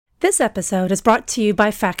This episode is brought to you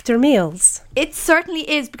by Factor Meals. It certainly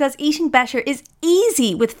is, because eating better is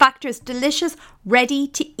easy with Factor's delicious,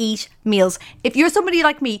 ready-to-eat meals. If you're somebody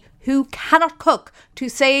like me who cannot cook to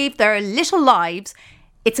save their little lives,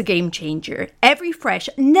 it's a game changer. Every fresh,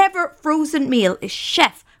 never frozen meal is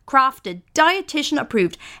chef-crafted, dietitian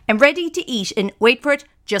approved, and ready to eat in, wait for it,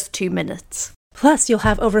 just 2 minutes. Plus, you'll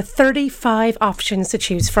have over 35 options to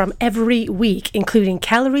choose from every week, including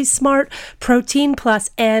Calorie Smart, Protein Plus,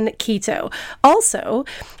 and Keto. Also,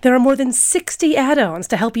 there are more than 60 add-ons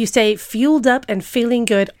to help you stay fueled up and feeling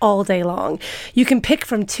good all day long. You can pick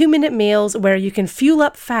from 2-minute meals where you can fuel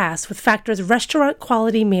up fast with Factor's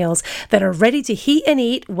restaurant-quality meals that are ready to heat and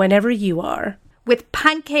eat whenever you are. With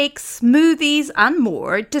pancakes, smoothies, and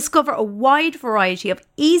more, discover a wide variety of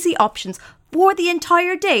easy options for the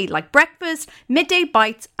entire day, like breakfast, midday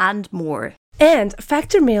bites, and more. And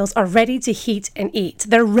Factor meals are ready to heat and eat.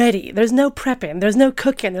 They're ready. There's no prepping. There's no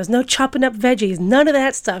cooking. There's no chopping up veggies. None of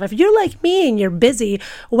that stuff. If you're like me and you're busy,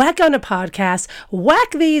 whack on a podcast,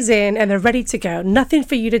 whack these in, and they're ready to go. Nothing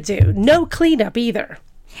for you to do. No cleanup either.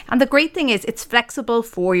 And the great thing is it's flexible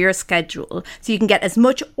for your schedule. So you can get as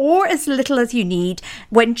much or as little as you need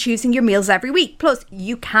when choosing your meals every week. Plus,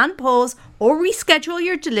 you can pause or reschedule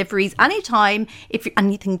your deliveries anytime if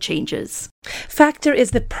anything changes. Factor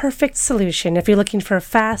is the perfect solution if you're looking for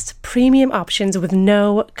fast, premium options with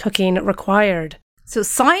no cooking required. So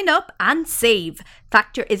sign up and save.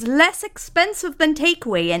 Factor is less expensive than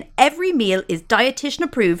takeaway, and every meal is dietitian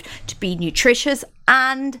approved to be nutritious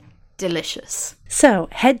and delicious. So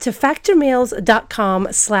head to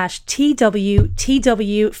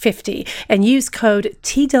factormeals.com/TWTW50 and use code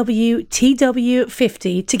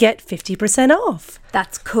TWTW50 to get 50% off.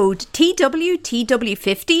 That's code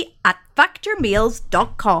TWTW50 at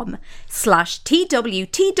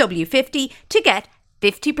factormeals.com/TWTW50 to get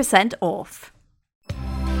 50% off.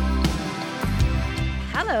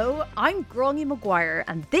 Hello, I'm Grony Maguire,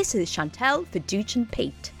 and this is Chantel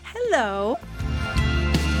Fiducian-Pate. Hello.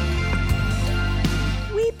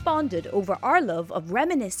 We bonded over our love of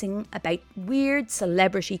reminiscing about weird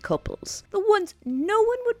celebrity couples. The ones no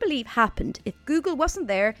one would believe happened if Google wasn't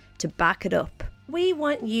there to back it up. We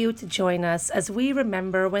want you to join us as we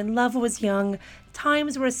remember when love was young,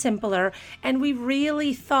 times were simpler, and we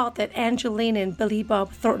really thought that Angelina and Billy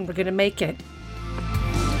Bob Thornton were going to make it.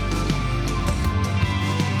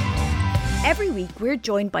 Every week we're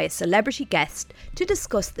joined by a celebrity guest to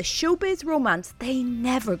discuss the showbiz romance they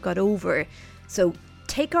never got over. So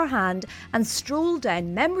take our hand and stroll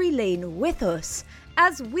down memory lane with us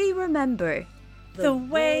as we remember the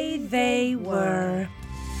way they were.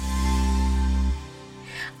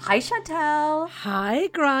 Hi, Chantel. Hi,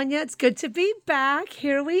 Grania. It's good to be back.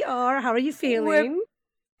 Here we are. How are you feeling? We're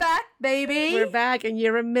back, baby. We're back, and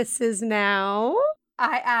you're a Mrs. now.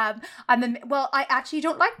 I am. I actually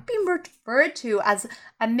don't like being referred to as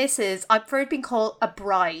a Mrs. I prefer being called a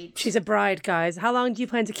bride. She's a bride, guys. How long do you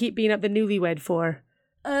plan to keep being up the newlywed for?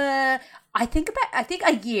 I think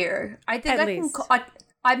a year. I think At least.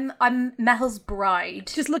 I'm Mehel's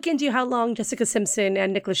bride. Just look into how long Jessica Simpson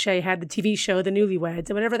and Nick Lachey had the TV show The Newlyweds,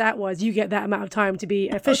 and whatever that was, you get that amount of time to be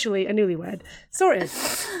officially a newlywed. Sorted.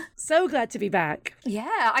 So glad to be back.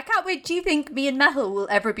 Yeah, I can't wait. Do you think me and Mehel will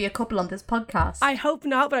ever be a couple on this podcast? I hope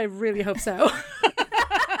not, but I really hope so.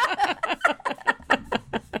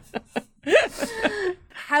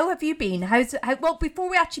 How have you been? Well, before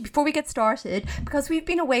we get started, because we've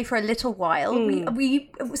been away for a little while,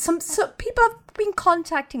 some people have been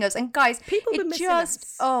contacting us, and guys, people have been missing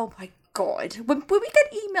us. Oh my God, when we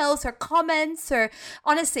get emails or comments, or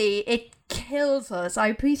honestly, it kills us. I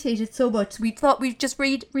appreciate it so much. We thought we'd just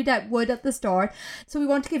read out one at the start, so we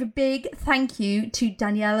want to give a big thank you to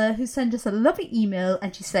Daniela, who sent us a lovely email,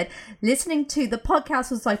 and she said listening to the podcast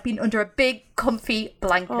was like being under a big comfy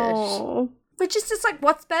blanket. Oh. Which is just like,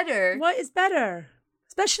 what's better? What is better?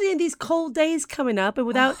 Especially in these cold days coming up,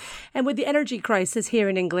 and with the energy crisis here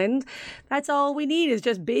in England, that's all we need is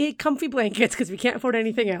just big comfy blankets, because we can't afford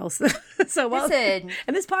anything else. So listen,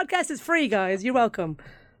 and this podcast is free, guys. You're welcome.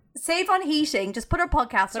 Save on heating. Just put our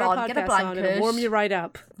podcast on, get a blanket, and it'll warm you right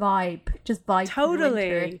up. Just vibe.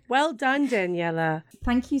 Totally. Well done, Daniela.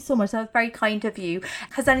 Thank you so much. That was very kind of you.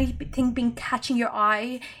 Has anything been catching your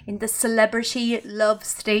eye in the celebrity love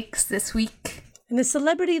stakes this week? In the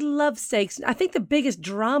celebrity love stakes, I think the biggest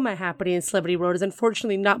drama happening in celebrity world is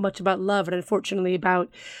unfortunately not much about love, and unfortunately about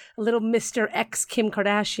a little Mr. X Kim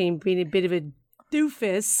Kardashian being a bit of a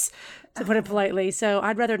doofus, to put it politely. So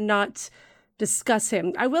I'd rather not discuss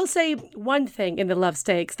him. I will say one thing in the love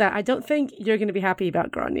stakes that I don't think you're going to be happy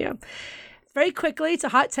about, Grania. very quickly, it's a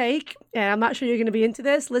hot take, and I'm not sure you're going to be into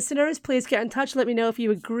this. Listeners, please get in touch. Let me know if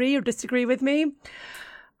you agree or disagree with me.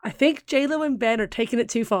 I think J-Lo and Ben are taking it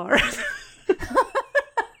too far.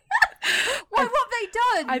 What have they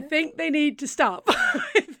done? I think they need to stop.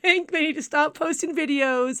 I think they need to stop posting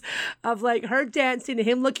videos of like her dancing and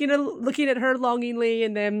him looking at her longingly,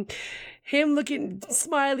 and then him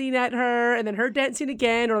smiling at her, and then her dancing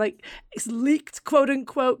again, or like leaked quote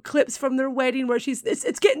unquote clips from their wedding where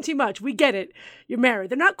it's getting too much. We get it. You're married.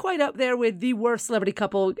 They're not quite up there with the worst celebrity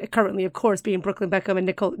couple currently, of course, being Brooklyn Beckham and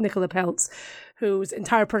Nicola Peltz, whose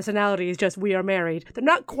entire personality is just we are married. They're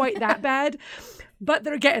not quite that bad. But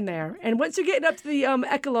they're getting there. And once you're getting up to the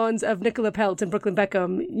echelons of Nicola Peltz and Brooklyn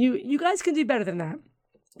Beckham, you guys can do better than that.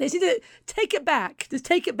 They just need to take it back. Just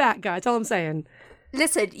take it back, guys. That's all I'm saying.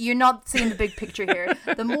 Listen, you're not seeing the big picture here.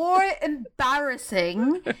 The more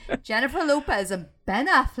embarrassing Jennifer Lopez and Ben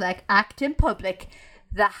Affleck act in public,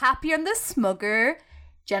 the happier and the smugger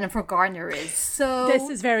Jennifer Garner is. So this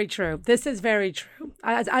is very true. This is very true.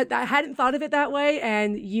 I hadn't thought of it that way,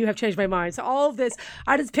 and you have changed my mind. So all of this,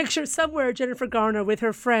 I just picture somewhere Jennifer Garner with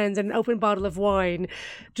her friends and an open bottle of wine,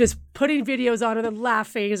 just putting videos on and then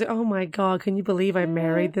laughing. It's like, oh my God, can you believe I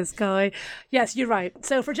married this guy? Yes, you're right.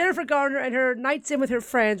 So for Jennifer Garner and her nights in with her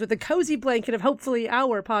friends with a cozy blanket of hopefully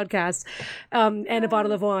our podcast and a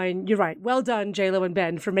bottle of wine, you're right. Well done, J-Lo and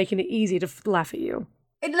Ben, for making it easy to laugh at you.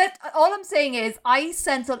 All I'm saying is I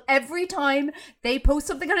sense that every time they post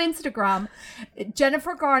something on Instagram,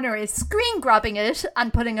 Jennifer Garner is screen grabbing it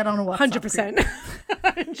and putting it on a WhatsApp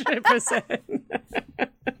 100%. 100%.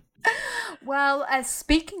 Well,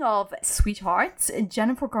 speaking of sweethearts,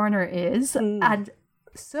 Jennifer Garner is, and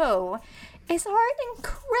so is our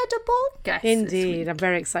incredible guest. Indeed, I'm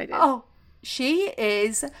very excited. Oh, she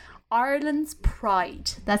is Ireland's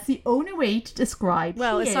pride. That's the only way to describe.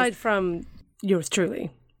 Well, aside from yours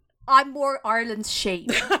truly. I'm more Ireland's shame.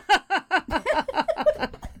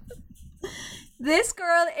 This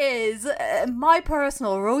girl is my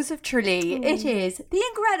personal Rose of Tralee. It is the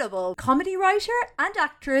incredible comedy writer and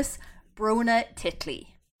actress Brona Titley.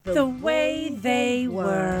 The way they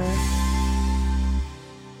were.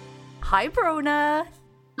 Hi, Brona.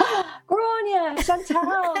 Grania, Chantal,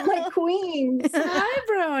 my queens. Hi,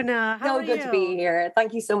 Brona. How are So good you? to be here.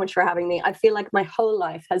 Thank you so much for having me. I feel like my whole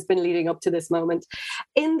life has been leading up to this moment,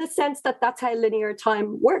 in the sense that that's how linear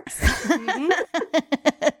time works.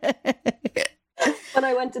 When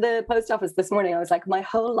I went to the post office this morning, I was like, my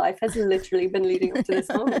whole life has literally been leading up to this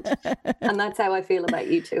moment. And that's how I feel about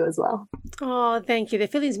you two as well. Oh, thank you. The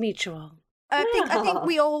feeling's mutual. I think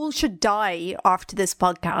we all should die after this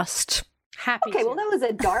podcast. Happy Okay, to. well, that was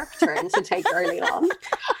a dark turn to take early on.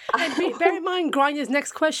 And bear in mind, Grania's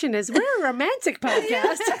next question is, we're a romantic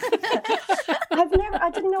podcast. I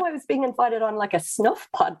didn't know I was being invited on like a snuff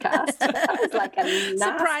podcast. That was like a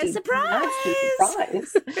nasty, surprise. nasty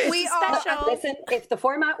surprise. We are Special. Listen, if the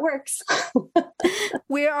format works.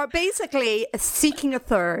 We are basically seeking a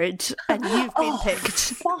third, and you've been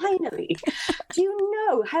picked. Finally. Do you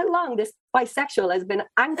know how long this bisexual has been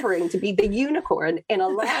anchoring to be the unicorn in a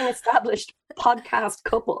long-established podcast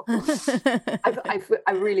couple?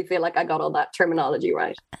 I really feel like I got all that terminology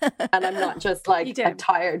right. And I'm not just like a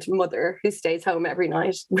tired mother who stays home every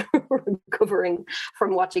night recovering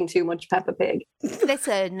from watching too much Peppa Pig.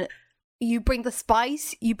 Listen, you bring the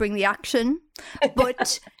spice, you bring the action,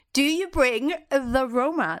 but do you bring the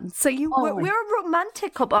romance? So we're a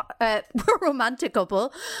romantic couple. We're a romantic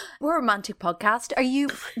couple. We're a romantic podcast.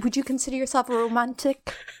 Would you consider yourself a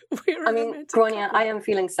romantic? Grania, I am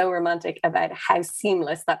feeling so romantic about how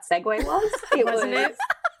seamless that segue was. Wasn't it?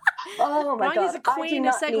 Oh my God. Grania's a queen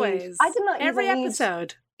of segues. I did not every even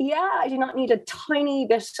episode. I do not need a tiny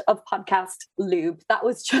bit of podcast lube. That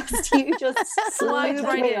was just, you just Slide lubed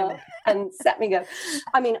right me in. up and set me go.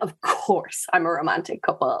 I mean, of course, I'm a romantic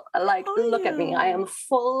couple. Like, look at me. I'm a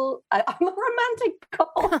romantic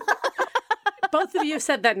couple. Both of you have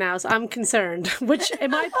said that now, so I'm concerned. Which,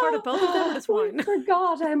 am I part of both of them or just one? I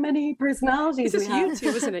forgot how many personalities It's we just you have. two,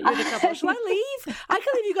 isn't it? You're the couple. Shall I leave? I can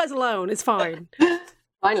leave you guys alone. It's fine.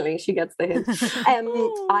 Finally, she gets the hint.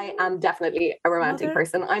 I am definitely a romantic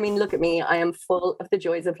person. I mean, look at me. I am full of the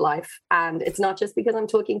joys of life. And it's not just because I'm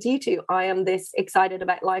talking to you two. I am this excited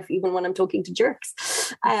about life even when I'm talking to jerks.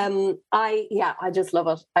 I just love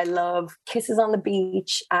it. I love kisses on the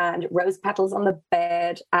beach and rose petals on the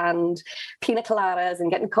bed and pina coladas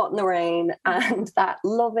and getting caught in the rain and that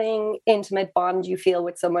loving, intimate bond you feel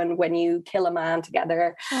with someone when you kill a man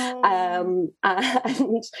together. And I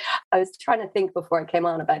was trying to think before I came on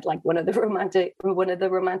on about like one of the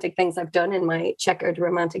romantic things I've done in my checkered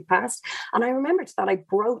romantic past. And I remembered that I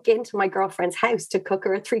broke into my girlfriend's house to cook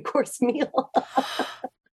her a 3-course meal.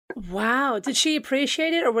 Wow. Did she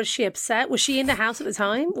appreciate it or was she upset? Was she in the house at the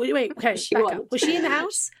time? Wait, okay, back up. Was she in the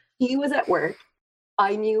house? She was at work.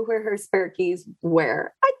 I knew where her spare keys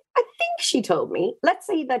were. I think she told me. Let's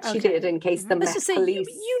say that she did, in case the Met Police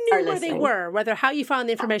you knew where they were. Whether how you found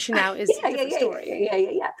the information out is a different story.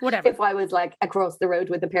 Yeah. Whatever. If I was like across the road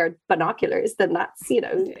with a pair of binoculars, then that's,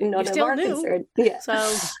 none of our concern. Yeah. So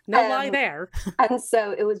no lie there. And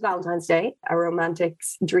so it was Valentine's Day, a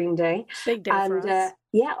romantic's dream day. Big day for us.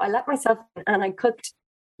 I let myself in and I cooked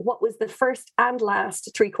what was the first and last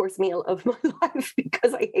 3-course meal of my life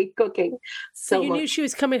because I hate cooking so you much. Knew she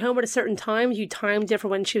was coming home at a certain time. You timed it for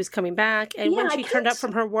when she was coming back. And when she turned up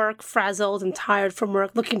from her work, frazzled and tired from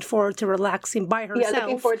work, looking forward to relaxing by herself. Yeah,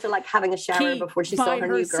 looking forward to like having a shower before she saw her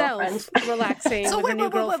new girlfriend. Relaxing with her new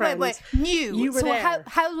girlfriend. Wait. You were there.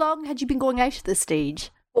 How long had you been going out at this stage?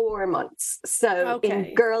 4 months. So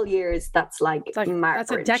in girl years, that's like marriage.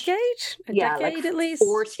 That's a decade? A decade at least?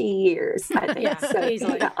 40 years, I think. So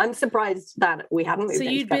easily. I'm surprised that we hadn't moved in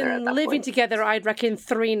together. So you'd been living together, I'd reckon,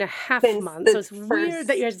 3.5 months. So it's weird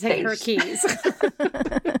that you had to take her keys.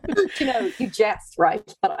 You jest,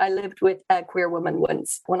 right? But I lived with a queer woman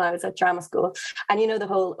once when I was at drama school. And the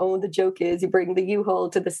whole, the joke is you bring the U-Haul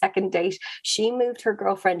to the second date. She moved her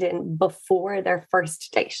girlfriend in before their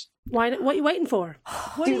first date. Why? What are you waiting for?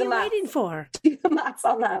 What are you waiting for? Do the maths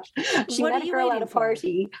on that. She met a girl at a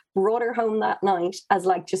party, brought her home that night as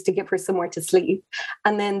like just to give her somewhere to sleep.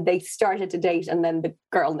 And then they started to date and then the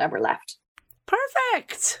girl never left.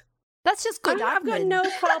 Perfect. That's just good. I've got no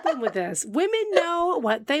problem with this. Women know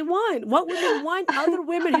what they want. What women want, other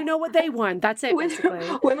women who know what they want. That's it, basically.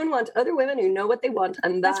 Women want other women who know what they want.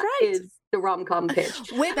 And that is the rom-com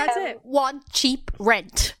pitch. Women want cheap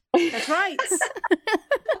rent. That's right.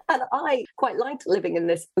 And I quite liked living in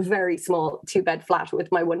this very small 2-bed flat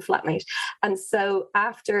with my one flatmate. And so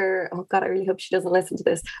after, oh God, I really hope she doesn't listen to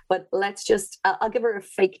this, but let's just, I'll give her a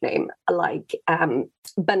fake name like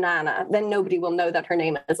Banana. Then nobody will know that her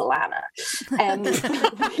name is Alana.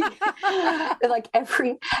 Like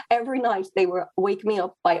every night they would wake me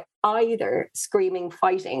up by either screaming,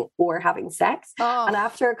 fighting, or having sex. Oh. And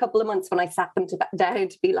after a couple of months, when I sat them down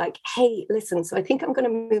to be like, hey, listen, so I think I'm going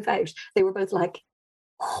to move out, they were both like,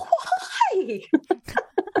 why?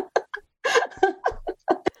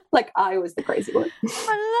 Like I was the crazy one.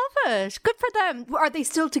 I love it. Good for them. Are they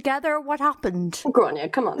still together? What happened? Grania,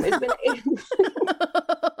 come on. There's been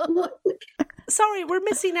Sorry, we're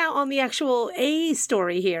missing out on the actual A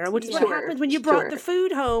story here, which is what happened when you brought the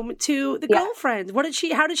food home to the girlfriend.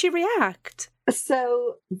 How did she react?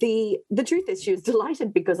 So the truth is she was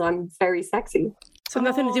delighted because I'm very sexy. So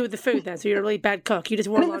nothing to do with the food then. So you're a really bad cook. You just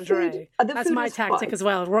wore lingerie. That's my tactic as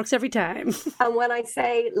well. It works every time. And when I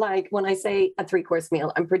say a 3-course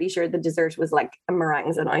meal, I'm pretty sure the dessert was like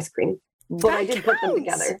meringues and ice cream. But I did put them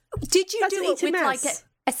together. Did you do it with like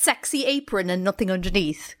a sexy apron and nothing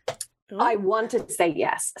underneath? I want to say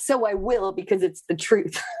yes. So I will because it's the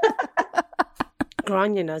truth.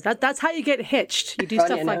 Grania knows. That's how you get hitched. You do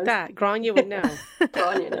stuff like that. Grania would know.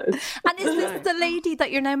 Grania knows. And is this the lady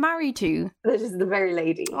that you're now married to? This is the very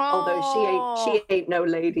lady. Oh. Although she ain't no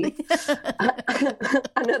lady.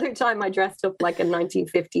 Another time I dressed up like a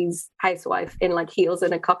 1950s housewife in like heels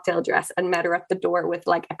and a cocktail dress and met her at the door with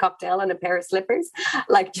like a cocktail and a pair of slippers,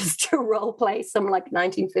 like just to role play some like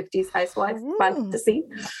 1950s housewife fantasy.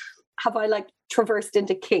 Have I like traversed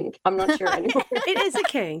into kink? I'm not sure anymore. It is a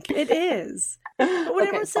kink. It is. But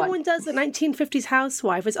whenever someone does a 1950s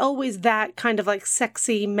housewife, it's always that kind of like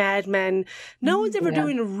sexy Mad Men. No one's ever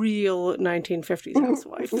doing a real 1950s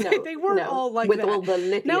housewife. No, they weren't all like with that. All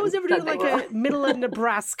the no one's ever doing like a middle of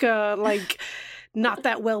Nebraska, like not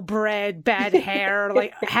that well bred, bad hair,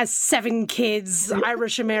 like has 7 kids,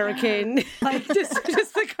 Irish American, like just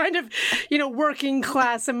the kind of, working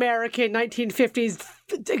class American 1950s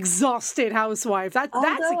exhausted housewife. That's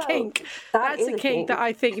a kink. That's a kink that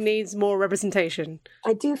I think needs more representation.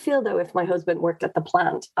 I do feel though if my husband worked at the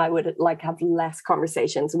plant, I would like have less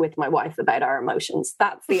conversations with my wife about our emotions.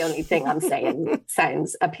 That's the only thing I'm saying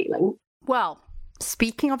sounds appealing. Well,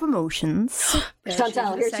 speaking of emotions,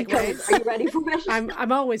 Chantal, here she comes. Are you ready for it?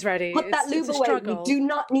 I'm always ready. Put that lube away. We do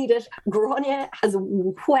not need it. Grania has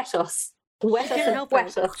wet us.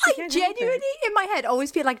 I genuinely, in my head, always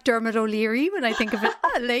feel like Dermot O'Leary when I think of it.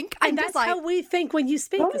 Link. And that's how we think when you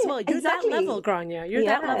speak as well. You're that level, Grania. You're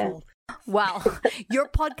that level. Well, your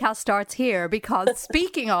podcast starts here because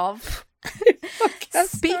speaking of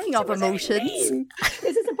emotions. Is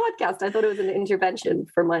this a podcast? I thought it was an intervention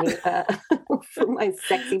for my for my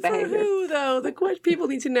sexy For behavior. who, though? The question people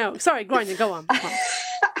need to know. Sorry, Grania, go on.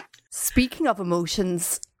 Speaking of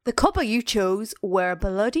emotions, the couple you chose were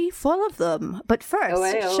bloody full of them. But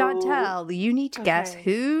first, Chantal, you need to guess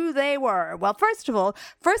who they were. Well, first of all,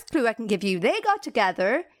 first clue I can give you, they got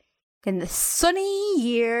together in the sunny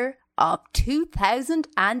year of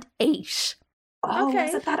 2008. Oh,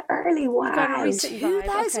 was it that early? Wow.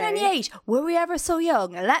 2008. Okay. Were we ever so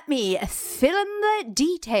young? Let me fill in the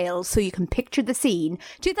details so you can picture the scene.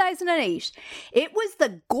 2008. It was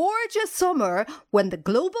the gorgeous summer when the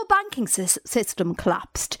global banking system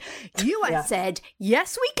collapsed. US said,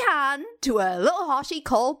 yes, we can, to a little hottie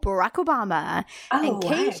called Barack Obama.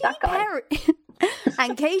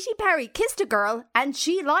 And Katy Perry kissed a girl and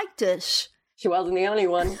she liked it. She wasn't the only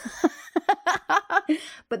one.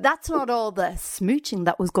 But that's not all the smooching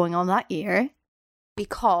that was going on that year,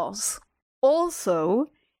 because also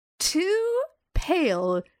 2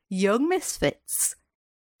 pale young misfits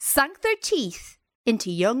sank their teeth into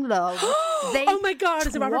young love. Oh my God,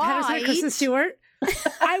 is it Robert Pattinson and Kristen Stewart?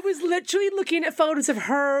 I was literally looking at photos of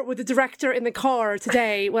her with the director in the car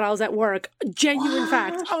today when I was at work. Genuine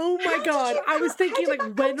fact. Oh my God. I was thinking,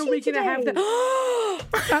 like, when are we going to have the...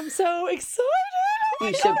 I'm so excited.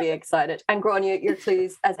 You should be excited. And Grania, your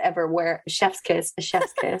clues, as ever, were chef's kiss, a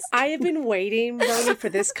chef's kiss. I have been waiting, Brona, for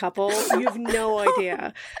this couple. You have no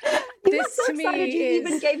idea. This to me is... You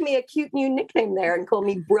even gave me a cute new nickname there and called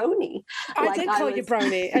me Brony. I did call you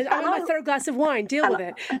Brony. I'm on my third glass of wine. Deal with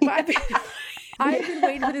it. But I've been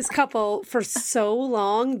waiting for this couple for so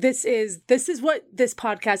long. This is what this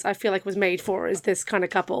podcast, I feel like, was made for, is this kind of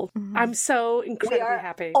couple. Mm-hmm. I'm so incredibly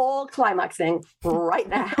happy. All climaxing right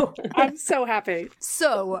now. I'm so happy.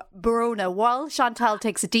 So, Brona, while Chantal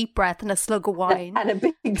takes a deep breath and a slug of wine. And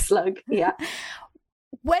a big slug, yeah.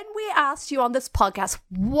 When we asked you on this podcast,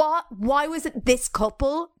 why was it this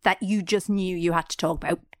couple that you just knew you had to talk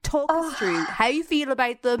about? Talk us through how you feel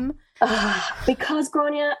about them. Because,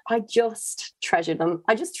 Grania, I just treasure them.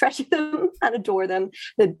 I just treasure them and adore them.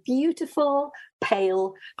 The beautiful,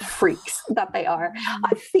 pale freaks that they are.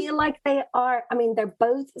 I feel like they are, I mean, they're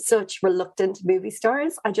both such reluctant movie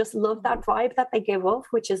stars. I just love that vibe that they give off,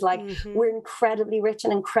 which is like, we're incredibly rich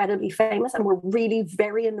and incredibly famous and we're really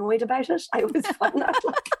very annoyed about it. I always find that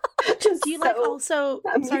just do you like also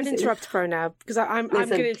amusing. Sorry to interrupt, Brona, because I'm going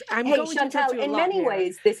to Chantal, in many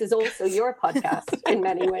ways this is also your podcast in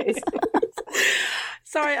many ways.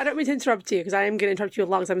 Sorry, I don't mean to interrupt you, because I am going to interrupt you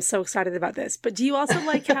along because I'm so excited about this. But do you also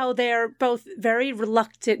like how they're both very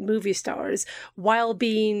reluctant movie stars while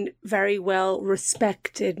being very well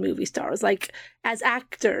respected movie stars? Like, as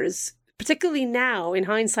actors, particularly now in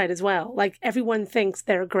hindsight as well, like, everyone thinks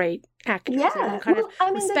they're great actors. Yeah, everyone kind of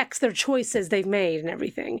respects their choices they've made and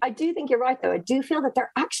everything. I do think you're right, though. I do feel that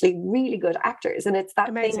they're actually really good actors, and it's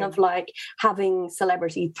that thing of like having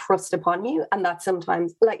celebrity thrust upon you, and that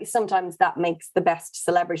sometimes that makes the best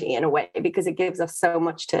celebrity in a way, because it gives us so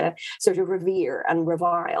much to sort of revere and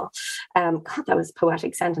revile. God, that was a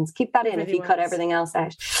poetic sentence. Keep that in if you cut everything else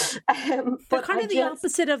out. They're kind of the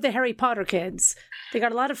opposite of the Harry Potter kids. They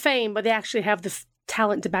got a lot of fame, but they actually have the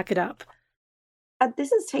talent to back it up.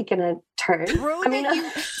 This has taken a turn.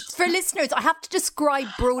 Brona, for listeners, I have to describe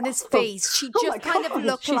Brona's face. She just kind of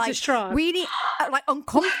looked really like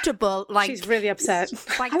uncomfortable. Like she's really upset.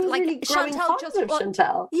 Like really Chantal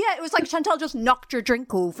Chantal. Yeah, it was like Chantal just knocked her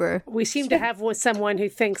drink over. We seem to have someone who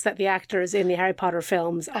thinks that the actors in the Harry Potter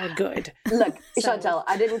films are good. Look, Chantal,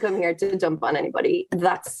 I didn't come here to dump on anybody.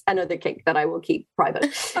 That's another kink that I will keep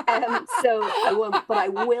private. So I won't. But I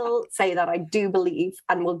will say that I do believe,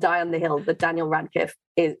 and will die on the hill, that Daniel Radcliffe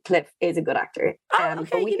is a good actor.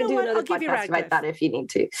 But we can do another podcast about that if you need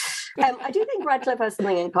to. I do think Radcliffe has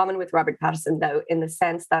something in common with Robert Pattinson, though, in the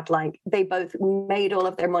sense that like they both made all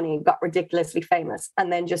of their money, got ridiculously famous,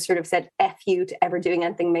 and then just sort of said F you to ever doing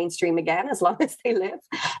anything mainstream again as long as they live.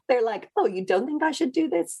 They're like, oh, you don't think I should do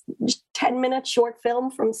this 10-minute short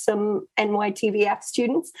film from some NYTVF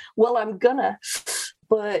students? Well, I'm gonna.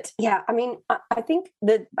 But yeah, I mean, I think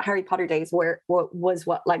the Harry Potter days was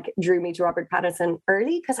what like drew me to Robert Pattinson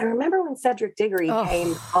early, because I remember when Cedric Diggory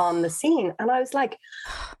came on the scene and I was like,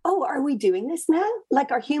 oh, are we doing this now?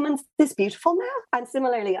 Like, are humans this beautiful now? And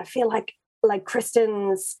similarly, I feel like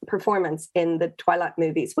Kristen's performance in the Twilight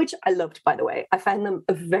movies, which I loved, by the way, I found them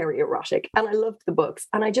very erotic and I loved the books,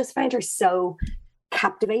 and I just found her so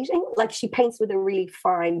captivating. Like, she paints with a really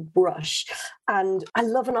fine brush, and I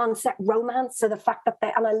love an on-set romance. So the fact that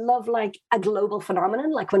and I love like a global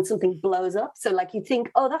phenomenon, like when something blows up. So like you think,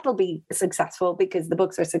 oh, that'll be successful because the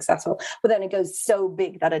books are successful, but then it goes so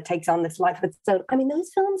big that it takes on this life of its own. I mean, those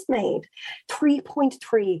films made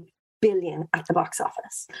 $3.3 billion at the box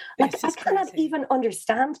office. Like, I cannot even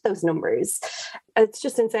understand those numbers. It's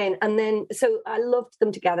just insane. And then, so I loved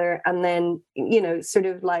them together, and then, you know, sort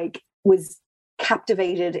of like was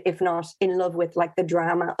captivated, if not in love with, like the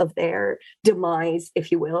drama of their demise,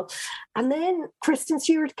 if you will. And then Kristen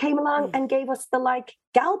Stewart came along and gave us the like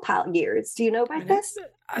gal pal years. Do you know about this?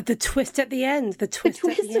 The twist at the end. The twist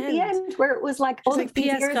at the end, where it was like, oh, like,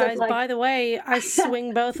 P.S. guys, like, by the way, I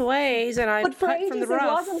swing both ways, and I but for cut ages from the rough.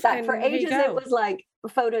 It wasn't that. For ages it was like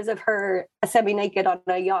photos of her semi-naked on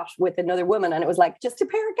a yacht with another woman, and it was like just a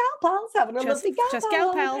pair of gal pals having a lovely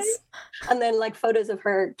gal pals. And then like photos of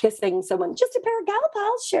her kissing someone, just a pair of gal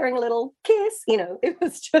pals sharing a little kiss. You know, it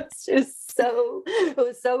was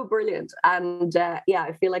so brilliant. And yeah,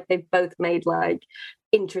 I feel like they've both made like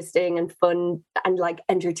interesting and fun and like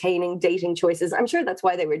entertaining dating choices. I'm sure that's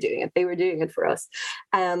why they were doing it. They were doing it for us,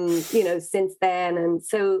 you know, since then. And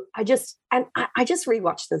so I just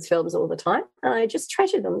rewatch those films all the time, and I just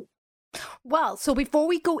treasure them. Well, so before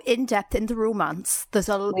we go in depth into romance, there's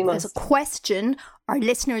a question our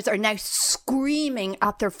listeners are now screaming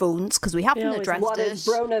at their phones because we haven't addressed what it. What is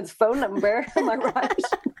Brona's phone number? Am I right?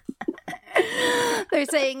 They're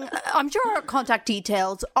saying, I'm sure our contact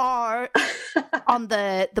details are on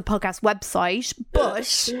the podcast website,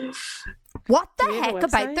 but what the heck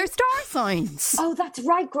about their star signs? Oh, that's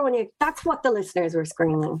right, Grania. That's what the listeners were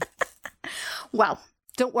screaming. Well,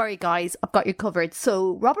 don't worry, guys. I've got you covered.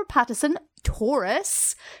 So, Robert Pattinson,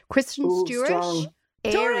 Taurus, Kristen Stewart, strong.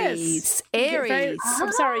 Aries.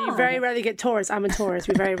 I'm sorry, you very rarely get Taurus. I'm a Taurus.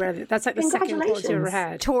 We very rarely. That's like the second Taurus you ever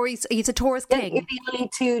had. Taurus, he's a Taurus king. You're the only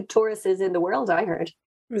two Tauruses in the world, I heard.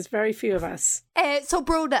 There's very few of us. So,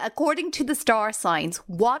 Brona, according to the star signs,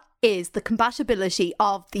 what is the compatibility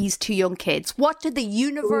of these two young kids? What did the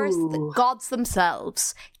universe, the gods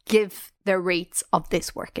themselves, give their rates of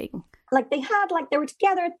this working? Like they were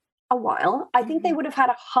together a while. I think they would have had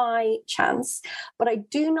a high chance, but I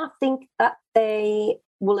do not think that they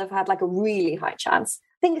will have had like a really high chance.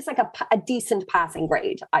 I think it's like a decent passing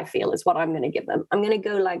grade, I feel, is what I'm going to give them. I'm going to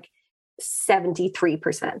go like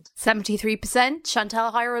 73%. 73%?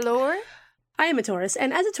 Chantal, higher or lower? I am a Taurus,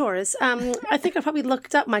 and as a Taurus, I think I probably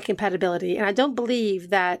looked up my compatibility, and I don't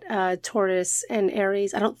believe that Taurus and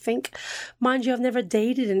Aries, I don't think. Mind you, I've never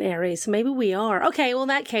dated an Aries, so maybe we are. Okay, well, in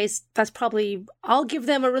that case, that's probably, I'll give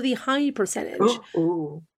them a really high percentage.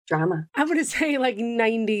 Ooh, drama. I'm going to say like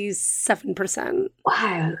 97%.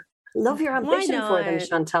 Wow. Love your ambition for them,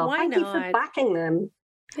 Chantal. Thank you for backing them.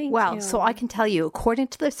 Thank you. So I can tell you, according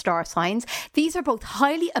to the star signs, these are both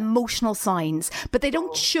highly emotional signs, but they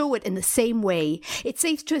don't show it in the same way. It's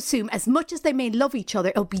safe to assume, as much as they may love each other,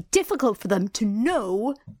 it'll be difficult for them to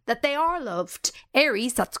know that they are loved.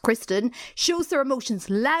 Aries, that's Kristen, shows their emotions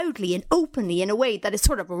loudly and openly in a way that is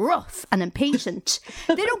sort of rough and impatient.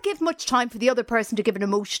 They don't give much time for the other person to give an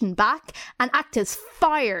emotion back and act as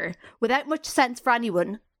fire without much sense for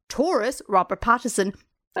anyone. Taurus, Robert Pattinson,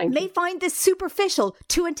 may find this superficial,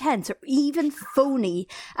 too intense, or even phony,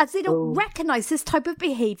 as they don't recognise this type of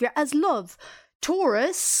behaviour as love.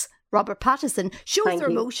 Taurus, Robert Pattinson, shows their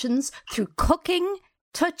emotions through cooking,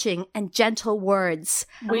 touching, and gentle words.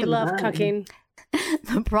 We love cooking.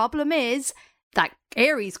 The problem is that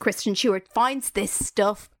Aries, Kristen Stewart, finds this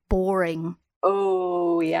stuff boring.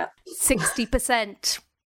 Oh, yeah. 60%.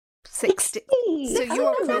 60. So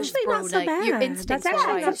you're actually not so bad. Your instincts That's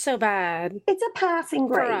actually right. not so bad. It's a passing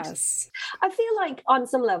grade for us. I feel like on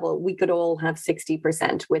some level we could all have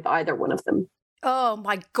 60% with either one of them. Oh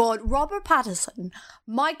my God, Robert Pattinson.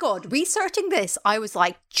 My God, researching this, I was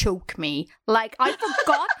like, choke me. Like, I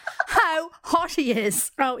forgot how hot he is.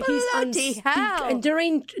 Oh, he's bloody hell. And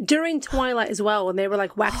during Twilight as well, when they were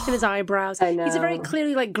like waxing his eyebrows, I know. He's a very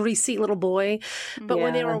clearly like greasy little boy. But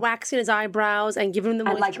when they were waxing his eyebrows and giving him the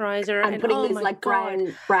moisturizer and putting his like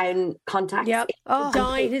brown contacts,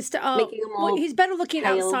 dyeing his making him all he's better looking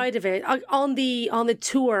pale. outside of it. On the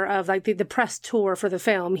tour of like the press tour for the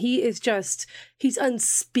film, he is just. He's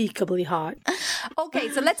unspeakably hot. Okay,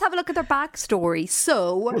 so let's have a look at their backstory.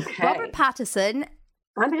 So, Robert Pattinson.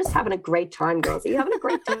 I'm just having a great time, girls. Are you having a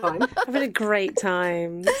great time? Having a great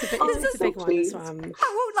time. It's a big one, this one.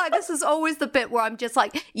 I won't lie, this is always the bit where I'm just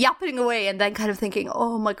like yapping away and then kind of thinking,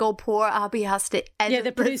 oh my God, poor Abby has to edit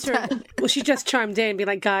the producer, well, she just chimed in and be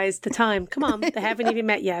like, guys, the time, come on, they haven't even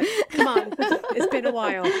met yet. Come on, it's been a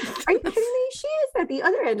while. Are you kidding me? She is at the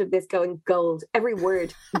other end of this going gold. Every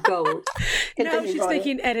word, gold. No, she's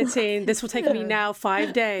thinking editing. This will take me now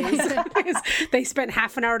 5 days. Because they spent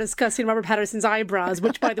half an hour discussing Robert Pattinson's eyebrows,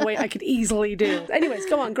 which, by the way, I could easily do. Anyways,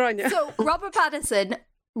 go on, Grania. So, Robert Pattinson,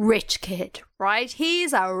 rich kid, right?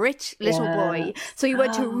 He's a rich little boy. So he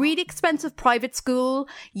went to a really expensive private school,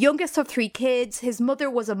 youngest of 3 kids. His mother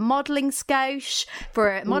was a modelling scout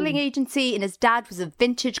for a modelling agency, and his dad was a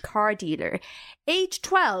vintage car dealer. Age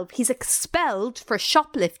 12, he's expelled for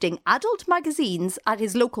shoplifting adult magazines at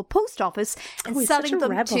his local post office and selling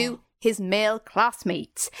them to his male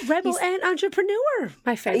classmates. Rebel and entrepreneur,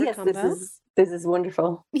 my favourite combo. This is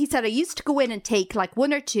wonderful. He said, I used to go in and take like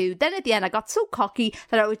 1 or 2. Then at the end, I got so cocky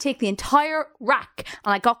that I would take the entire rack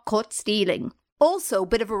and I got caught stealing. Also, a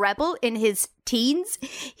bit of a rebel in his teens,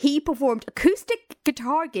 he performed acoustic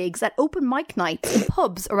guitar gigs at open mic nights in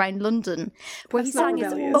pubs around London, where he sang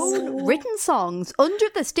his own written songs under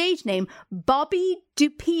the stage name Bobby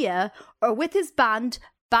Dupia or with his band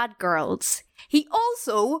Bad Girls. He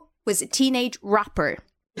also was a teenage rapper.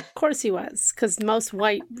 Of course he was, because most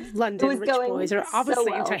white London rich boys are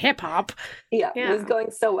obviously into hip-hop. Yeah, it was going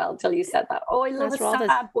so well till you said that. Oh, I love a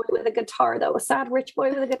sad boy with a guitar, though. A sad rich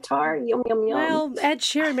boy with a guitar. Yum, yum, yum. Well, Ed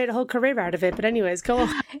Sheeran made a whole career out of it. But anyways, go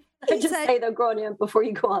on. I just say, though, Grania, before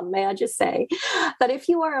you go on, may I just say that if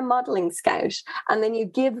you are a modelling scout and then you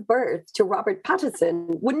give birth to Robert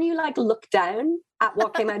Pattinson, wouldn't you like look down at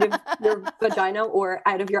what came out of your vagina or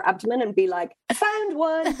out of your abdomen and be like, I found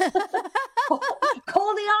one.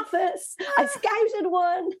 Call the office. I scouted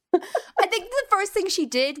one. I think the first thing she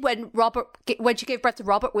did when she gave birth to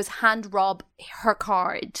Robert was hand rob her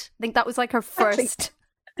card. I think that was like her first.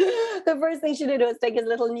 The first thing she did was take his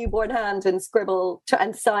little newborn hand and scribble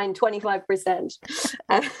and sign 25%.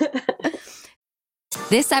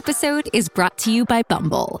 This episode is brought to you by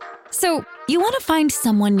Bumble. So, you want to find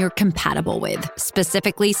someone you're compatible with,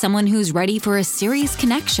 specifically someone who's ready for a serious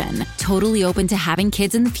connection, totally open to having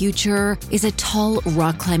kids in the future, is a tall,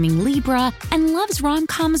 rock-climbing Libra, and loves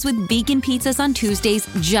rom-coms with vegan pizzas on Tuesdays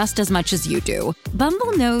just as much as you do.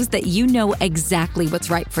 Bumble knows that you know exactly what's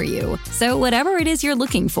right for you. So whatever it is you're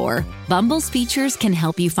looking for, Bumble's features can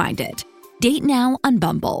help you find it. Date now on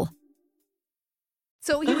Bumble.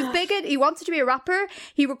 So he was big he wanted to be a rapper.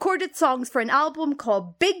 He recorded songs for an album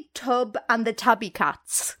called Big Tub and the Tabby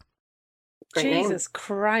Cats. Jesus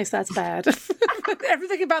Christ, that's bad.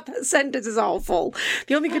 Everything about that sentence is awful.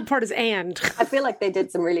 The only good part is and. I feel like they did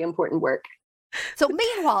some really important work. So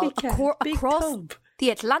meanwhile, across the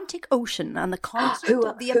Atlantic Ocean and the continent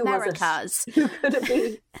of the Americas, who could it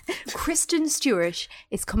be? Kristen Stewart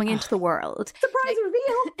is coming into the world. Surprise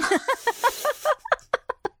reveal!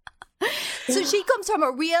 So she comes from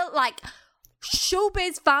a real, like,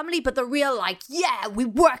 showbiz family, but the real, like, yeah, we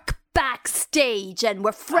work backstage and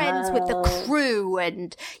we're friends with the crew.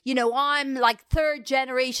 And, you know, I'm like 3rd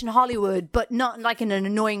generation Hollywood, but not like in an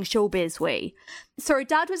annoying showbiz way. So her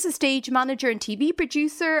dad was a stage manager and TV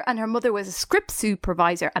producer, and her mother was a script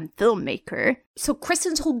supervisor and filmmaker. So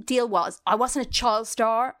Kristen's whole deal was, I wasn't a child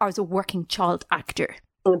star, I was a working child actor.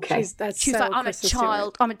 Okay. She's like, I'm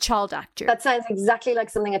a child actor. That sounds exactly like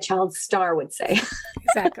something a child star would say.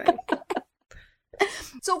 Exactly.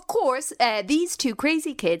 So, of course, these 2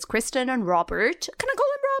 crazy kids, Kristen and Robert, can I call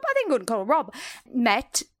him Rob? I think I'm going to call him Rob,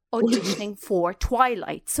 met auditioning for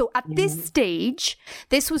Twilight. So at this stage,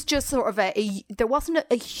 this was just sort of there wasn't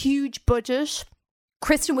a huge budget.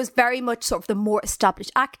 Kristen was very much sort of the more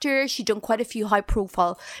established actor. She'd done quite a few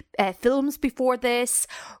high-profile films before this.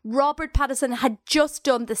 Robert Pattinson had just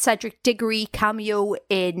done the Cedric Diggory cameo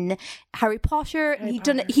in Harry Potter.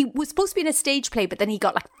 He was supposed to be in a stage play, but then he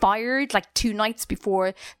got like fired like 2 nights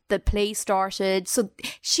before the play started. So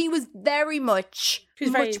she was very much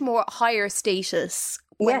more higher status.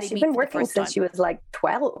 Yeah, she'd been working since she was like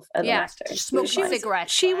 12 as an actor. Smoking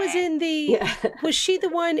cigarettes. She was in the... Was she the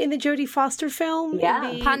one in the Jodie Foster film?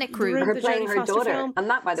 Yeah. Panic Room. Her playing her daughter. Film? And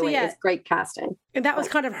that, by the way, is great casting. And that was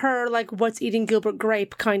kind of her, like, what's eating Gilbert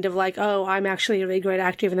Grape, kind of like, oh, I'm actually a really great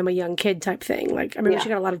actor even though I'm a young kid type thing. Like, I remember she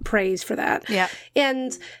got a lot of praise for that. Yeah.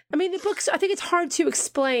 And, I mean, the books, I think it's hard to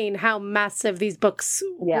explain how massive these books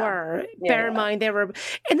were. Bear in mind, they were,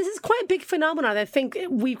 and this is quite a big phenomenon I think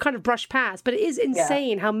we've kind of brushed past, but it is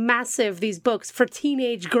insane how massive these books for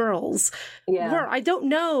teenage girls were. I don't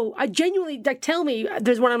know. I genuinely, like, tell me,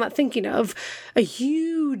 there's one I'm not thinking of, a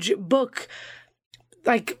huge book,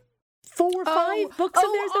 like, 4 or 5 books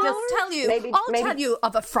in there. I'll tell you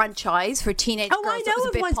of a franchise for teenage girls. I know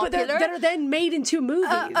of ones, but that are then made into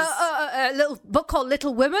movies. A little book called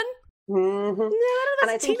Little Women. Mm-hmm. No,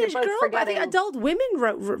 that's a teenage girl. I think adult women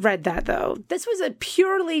read that, though. This was a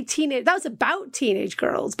purely teenage. That was about teenage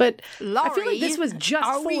girls, but Laurie, I feel like this was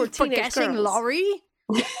just for teenage girls. Laurie,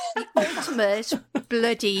 the ultimate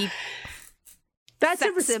bloody That's a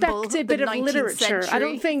sex symbol respected of bit the of 19th literature. I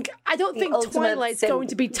don't century. think ultimate Twilight's symbol. going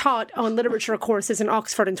to be taught on literature courses in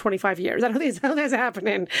Oxford in 25 years. I don't think that's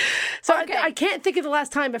happening. So Okay. I can't think of the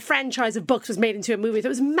last time a franchise of books was made into a movie. It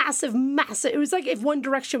was massive. It was like if One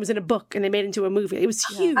Direction was in a book and they made it into a movie. It was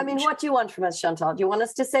huge. I mean, what do you want from us, Chantal? Do you want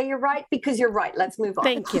us to say you're right? Because you're right. Let's move on.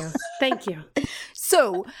 Thank you. Thank you.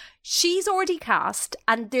 So she's already cast,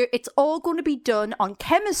 and it's all going to be done on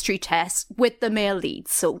chemistry tests with the male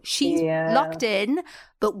leads. So she's locked in,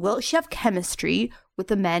 but will she have chemistry with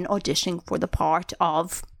the men auditioning for the part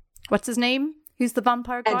of, what's his name? Who's the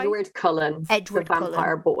vampire guy? Edward Cullen, the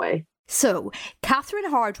vampire boy. So,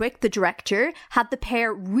 Catherine Hardwicke, the director, had the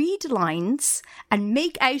pair read lines and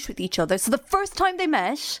make out with each other. So the first time they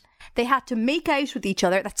met, they had to make out with each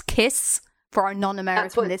other. That's kiss for our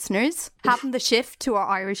non-American listeners. Having the shift to our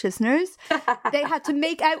Irish listeners. They had to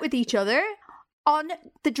make out with each other on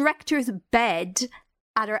the director's bed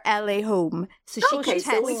at her LA home. So she could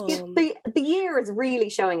test. The year is really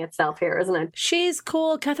showing itself here, isn't it? She's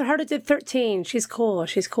cool. Catherine Hardwicke did 13. She's cool.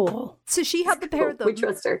 So she had the pair of them. We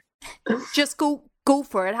trust her. Just go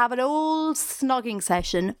for it. Have an old snogging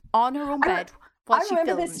session on her own bed. I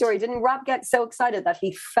remember this story. Didn't Rob get so excited that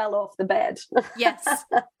he fell off the bed? Yes.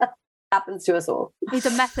 Happens to us all. He's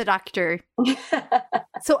a method actor.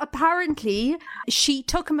 So apparently she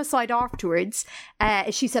took him aside afterwards.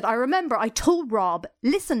 She said, I remember I told Rob,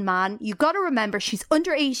 listen, man, you got to remember she's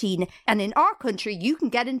under 18 and in our country you can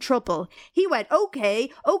get in trouble. He went, okay,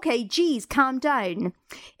 geez, calm down.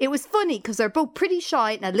 It was funny because they're both pretty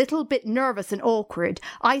shy and a little bit nervous and awkward.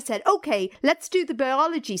 I said, okay, let's do the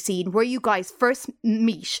biology scene where you guys first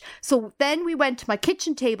meet. So then we went to my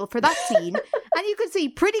kitchen table for that scene and you could see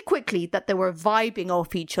pretty quickly that they were vibing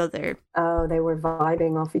off each other. Oh, they were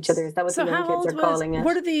vibing off each other. Is that what the young kids are calling it?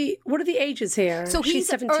 What are the ages here? So she's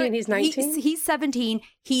 17, he's 19? He's 17,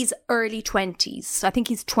 he's early 20s. I think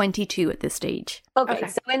he's 22 at this stage. Okay.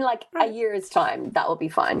 So in like a year's time, that will be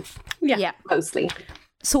fine. Yeah. Mostly.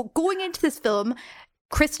 So going into this film,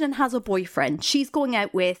 Kristen has a boyfriend. She's going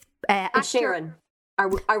out with actor Sharon.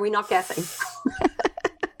 Are we not guessing?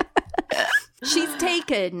 She's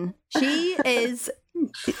taken. She is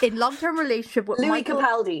in long-term relationship with Louis Michael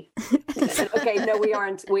Capaldi. Okay, no, we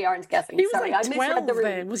aren't guessing. He was Sorry, like I 12 misread the room.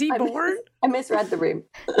 then. Was he born? I misread the room.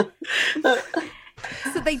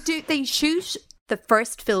 So they shoot the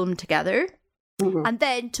first film together. Mm-hmm. And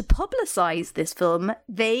then to publicise this film,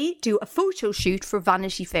 they do a photo shoot for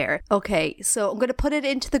Vanity Fair. Okay, so I'm going to put it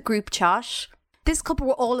into the group chat. This couple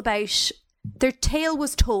were all about, their tale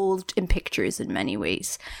was told in pictures in many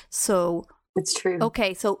ways. So it's true.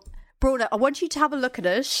 Okay, so Brona, I want you to have a look at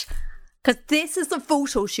it because this is the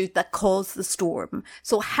photo shoot that caused the storm.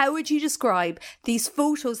 So how would you describe these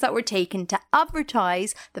photos that were taken to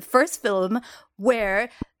advertise the first film where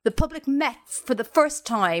the public met for the first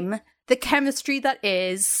time the chemistry that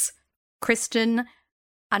is Kristen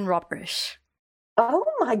and Robert? Oh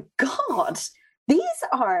my God. These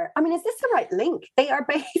are, I mean, is this the right link? They are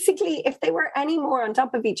basically, if they were any more on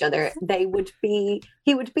top of each other, he would be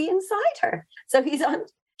inside her. So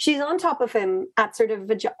she's on top of him at sort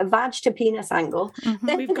of a vag to penis angle.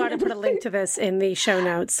 Mm-hmm. We've got to put a link to this in the show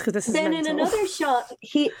notes because this is Then mental. in another shot,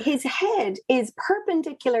 his head is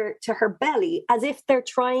perpendicular to her belly as if they're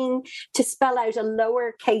trying to spell out a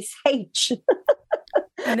lowercase h.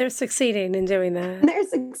 And they're succeeding in doing that. And they're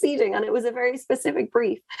succeeding, and it was a very specific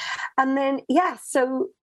brief. And then, so...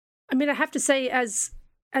 I mean, I have to say, as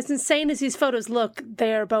insane as these photos look,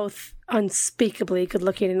 they are both unspeakably good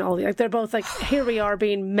looking and all. Like, they're both like, here we are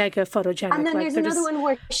being mega photogenic. And then like, there's another one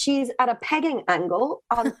where she's at a pegging angle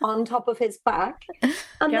on top of his back.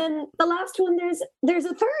 And then the last one, there's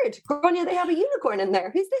a third. Grania, they have a unicorn in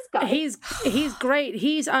there. Who's this guy? He's great.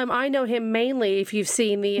 He's I know him mainly if you've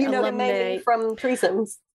seen the You know alumni. him mainly from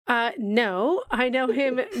threesomes. No, I know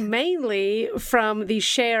him mainly from the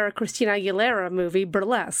Cher Christina Aguilera movie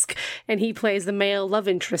Burlesque, and he plays the male love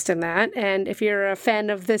interest in that. And if you're a fan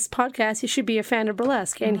of this podcast, you should be a fan of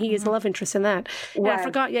Burlesque, and he is the love interest in that. Wow. And I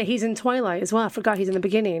forgot, he's in Twilight as well. I forgot he's in the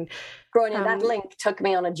beginning. Grania, that link took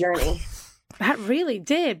me on a journey. That really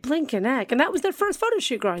did, blink an egg. And that was their first photo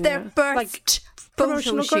shoot, Grania. Their first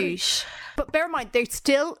photo shoot. But bear in mind, they're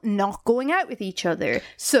still not going out with each other.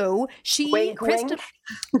 So Kristen.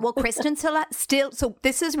 Well, Kristen still. So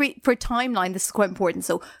this is for timeline. This is quite important.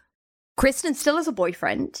 So Kristen still has a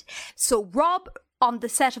boyfriend. So Rob on the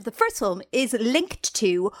set of the first film is linked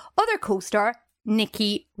to other co-star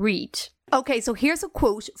Nikki Reed. Okay, so here's a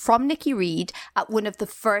quote from Nikki Reed at one of the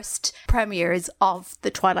first premieres of the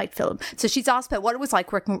Twilight film. So she's asked about what it was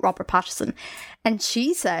like working with Robert Pattinson. And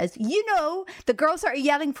she says, you know, the girls that are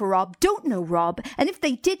yelling for Rob don't know Rob. And if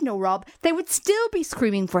they did know Rob, they would still be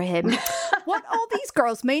screaming for him. What all these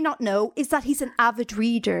girls may not know is that he's an avid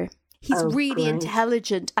reader. He's really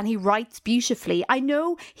intelligent and he writes beautifully. I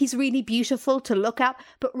know he's really beautiful to look at,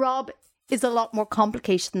 but Rob is a lot more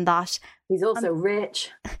complicated than that. He's also rich.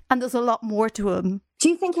 And there's a lot more to him. Do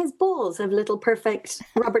you think his balls have little perfect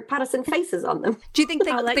Robert Pattinson faces on them? Do you think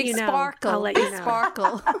they sparkle? I'll let you know.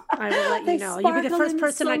 Sparkle. I will let you know. You'll be the first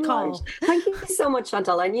person I call. Thank you so much,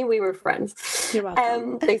 Chantal. I knew we were friends. You're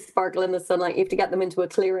welcome. They sparkle in the sunlight. You have to get them into a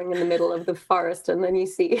clearing in the middle of the forest and then you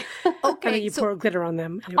see. Okay, and then you pour glitter on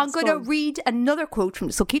them. I'm going to read another quote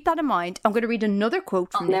from, so keep that in mind. I'm going to read another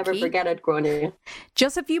quote from Nikki. I'll never forget it, Brona.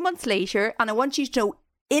 Just a few months later, and I want you to know,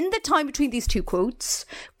 in the time between these two quotes,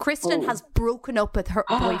 Kristen has broken up with her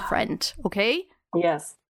boyfriend, okay?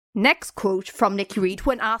 Yes. Next quote from Nikki Reed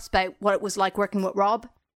when asked about what it was like working with Rob.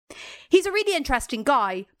 He's a really interesting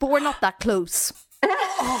guy, but we're not that close.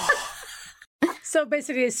 So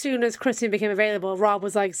basically, as soon as Kristen became available, Rob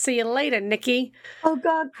was like, see you later, Nikki. Oh,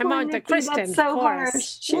 God. I'm on to Kristen, that's so of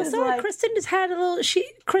course. Kristen just had a little...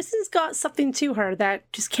 Kristen's got something to her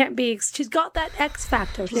that just can't be... She's got that X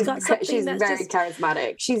factor. She's got something she's that's very just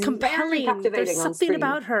charismatic. She's compelling. very captivating. There's something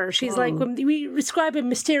about her. She's like, when we describe a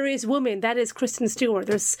mysterious woman, that is Kristen Stewart.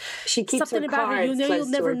 There's she keeps something her about her. You know you'll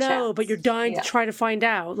never know, but you're dying to try to find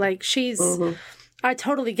out. Like, she's... I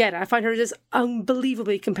totally get it. I find her just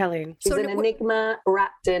unbelievably compelling. She's an enigma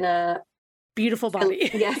wrapped in a beautiful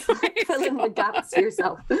body. Yes, fill in the gaps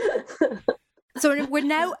yourself. So we're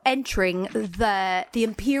now entering the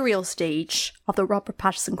imperial stage of the Robert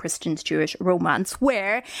Pattinson Kristen Stewart romance,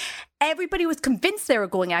 where everybody was convinced they were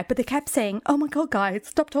going out, but they kept saying, "Oh my God, guys,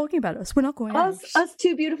 stop talking about us. We're not going out." Us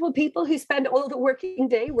two beautiful people who spend all the working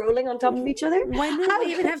day rolling on top of each other. When do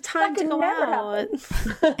we even have time to go out?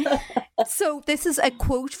 So this is a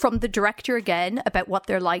quote from the director again about what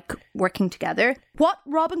they're like working together. What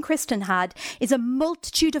Rob and Kristen had is a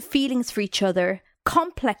multitude of feelings for each other.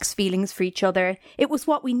 Complex feelings for each other. It was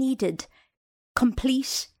what we needed.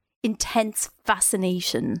 Complete, intense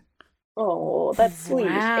fascination. Oh, that's sweet.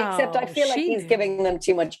 Wow. Except I feel like he's giving them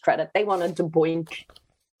too much credit. They wanted to boink.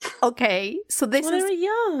 Okay, so this is... They're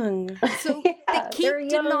young. So they keep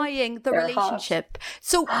denying the relationship. Hot.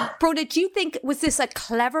 So, Brona, do you think, was this a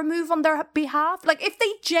clever move on their behalf? Like, if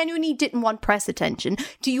they genuinely didn't want press attention,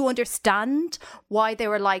 do you understand why they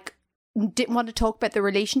were like, didn't want to talk about the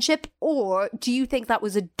relationship, or do you think that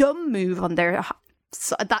was a dumb move on their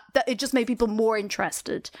so that it just made people more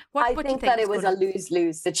interested? I think that it was a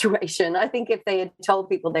lose-lose situation. I think if they had told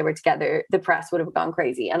people they were together, the press would have gone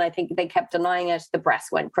crazy. And I think they kept denying it. The press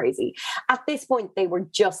went crazy. At this point, they were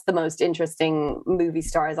just the most interesting movie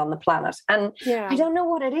stars on the planet. And I don't know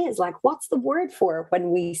what it is. Like, what's the word for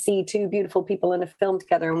when we see two beautiful people in a film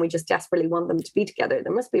together and we just desperately want them to be together?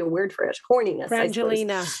 There must be a word for it. Horniness,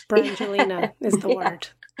 Brangelina. Brangelina is the word.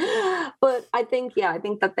 But I think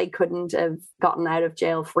that they couldn't have gotten out of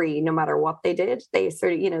jail free no matter what they did. They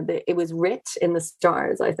sort of, it was writ in the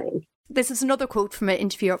stars, I think. This is another quote from an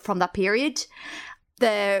interview from that period.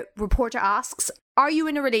 The reporter asks, "Are you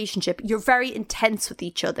in a relationship? You're very intense with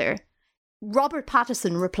each other." Robert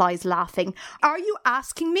Pattinson replies laughing, "Are you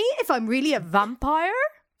asking me if I'm really a vampire?"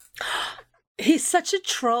 He's such a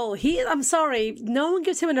troll. I'm sorry, no one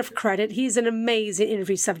gives him enough credit. He's an amazing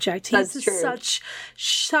interview subject. He's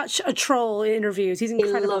such a troll in interviews. He's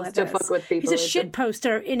incredible. He loves to fuck with people. He's a shit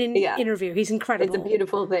poster in an interview. He's incredible. It's a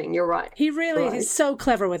beautiful thing. You're right. He really is. He's so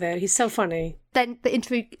clever with it. He's so funny. Then the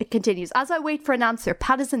interview continues. "As I wait for an answer,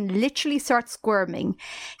 Pattinson literally starts squirming.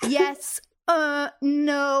 Yes,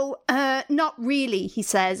 no, not really," he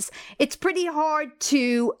says. "It's pretty hard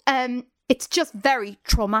to, it's just very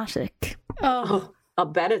traumatic." Oh, I'll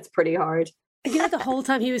bet it's pretty hard. The whole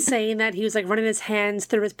time he was saying that, he was like running his hands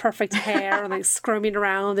through his perfect hair and like squirming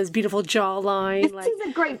around his beautiful jawline. This is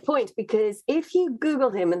a great point, because if you Google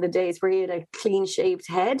him in the days where he had a clean shaved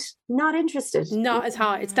head, not interested. Not as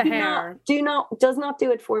hot. It's the hair. Does not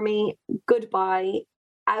do it for me. Goodbye.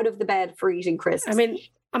 Out of the bed for eating crisps. I mean,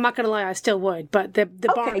 I'm not going to lie, I still would, but the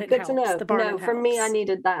barnet good helps. To know. The barnet for me, I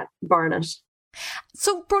needed that barnet.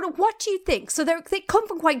 So, Brona, what do you think? So they come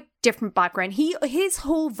from quite different background. His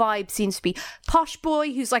whole vibe seems to be posh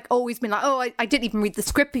boy who's like always been like, "Oh, I didn't even read the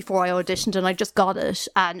script before I auditioned and I just got it."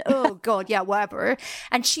 And, "Oh God, yeah, whatever."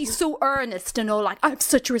 And she's so earnest and all like, "I have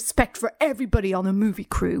such a respect for everybody on a movie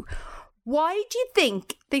crew." Why do you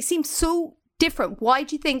think they seem so different? Why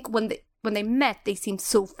do you think when when they met, they seemed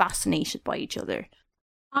so fascinated by each other.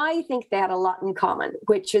 I think they had a lot in common,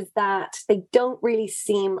 which is that they don't really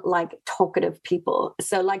seem like talkative people.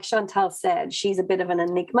 So like Chantal said, she's a bit of an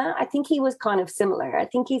enigma. I think he was kind of similar. I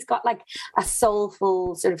think he's got like a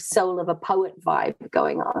soulful sort of soul of a poet vibe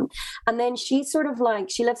going on. And then she's sort of like,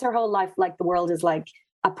 she lives her whole life like the world is like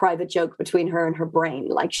a private joke between her and her brain.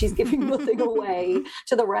 Like she's giving nothing away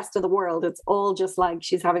to the rest of the world. It's all just like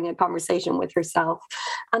she's having a conversation with herself.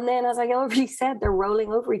 And then, as I already said, they're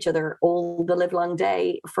rolling over each other all the live long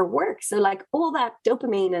day for work. So like all that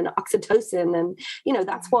dopamine and oxytocin and, you know,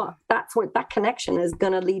 that's what that connection is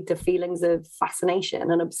going to lead to feelings of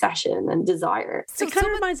fascination and obsession and desire. So it kind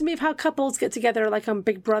of reminds me of how couples get together like on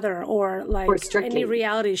Big Brother or like any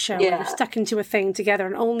reality show where you're stuck into a thing together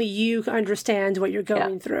and only you understand what you're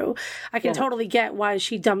going through. I can totally get why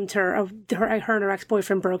she dumped her and her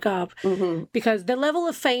ex-boyfriend broke up, because the level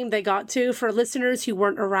of fame they got to, for listeners who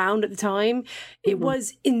weren't around at the time, it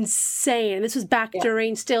was insane. This was back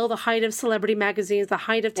during still the height of celebrity magazines, the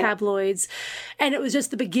height of tabloids, and it was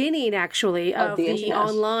just the beginning actually of the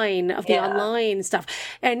online stuff,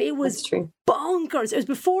 and it was bonkers. It was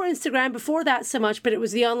before Instagram, before that so much, but it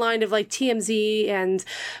was the online of like TMZ and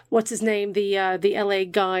what's his name, the LA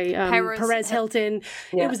guy, Perez Hilton.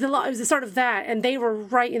 It was the sort of that, and they were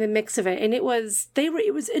right in the mix of it, and it was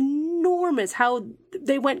enormous how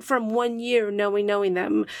they went from 1 year knowing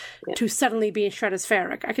them to suddenly being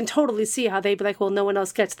stratospheric. I can totally see how they'd be like, well, no one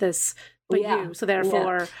else gets this but you, so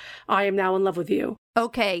therefore I am now in love with you.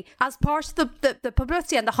 Okay, as part of the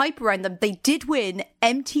publicity and the hype around them, they did win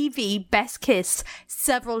MTV Best Kiss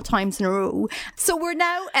several times in a row. So we're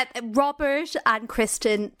now at Robert and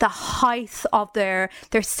Kristen, the height of their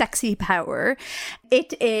sexy power.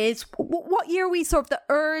 It is, what year are we, sort of the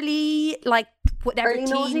early, like, whatever, early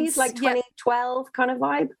noughties, like 2012 kind of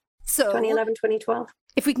vibe. So 2011, 2012.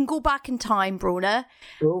 If we can go back in time, Brona,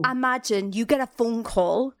 imagine you get a phone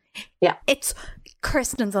call. Yeah. It's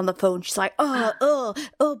Kristen's on the phone. She's like, oh,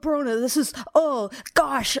 Brona, this is,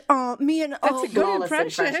 gosh, me and, That's a good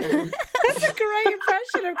impression. That's a great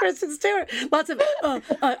impression of Kristen Stewart. Lots of,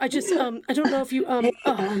 I don't know if you,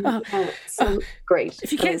 so great.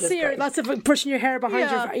 If you can't see her, lots of pushing your hair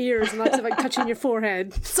behind your ears and lots of like touching your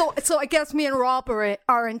forehead. So I guess me and Rob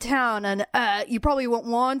are in town, and you probably won't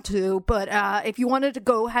want to, but if you wanted to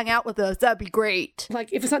go hang out with us, that'd be great. Like,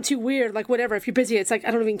 if it's not too weird, like whatever, if you're busy, it's like,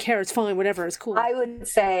 I don't even care, it's fine, whatever, it's cool. I would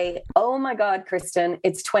say, oh my God, Kristen,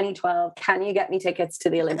 it's 2012. Can you get me tickets to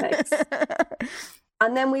the Olympics?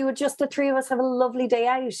 And then we would just, the three of us, have a lovely day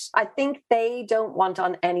out. I think they don't want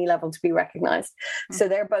on any level to be recognised. So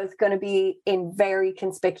they're both going to be in very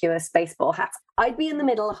conspicuous baseball hats. I'd be in the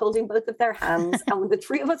middle holding both of their hands, and the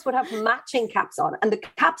three of us would have matching caps on. And the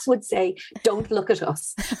caps would say, don't look at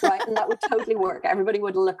us, right? And that would totally work. Everybody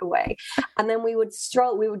would look away. And then we would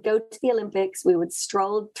stroll, we would go to the Olympics, we would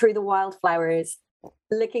stroll through the wildflowers,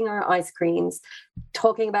 licking our ice creams,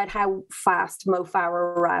 talking about how fast Mo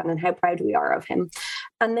Farah ran and how proud we are of him.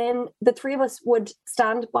 And then the three of us would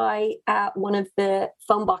stand by one of the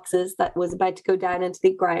phone boxes that was about to go down into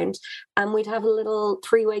the ground, and we'd have a little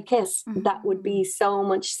three-way kiss. That would be so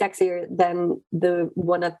much sexier than the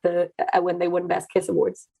one at the when they won Best Kiss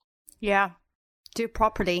Awards. Yeah. Do it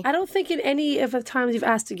properly. I don't think in any of the times you've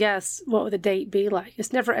asked a guest what would the date be like,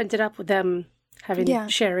 it's never ended up with them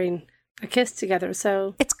sharing a kiss together.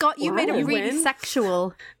 So it's got you made it really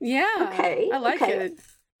sexual. Yeah. Okay. I like it.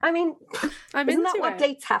 I mean, isn't that what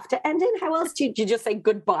dates have to end in? How else do you just say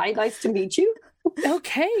goodbye? Nice to meet you.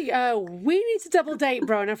 Okay. We need to double date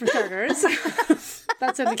Brona for starters.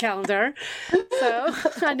 That's in the calendar. So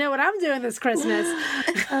I know what I'm doing this Christmas.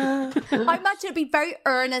 I imagine it'd be very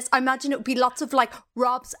earnest. I imagine it would be lots of like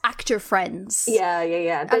Rob's actor friends.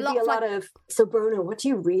 Yeah. There'd be a lot of, so Brona, what do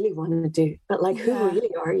you really want to do? But like, who really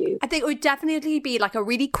are you? I think it would definitely be like a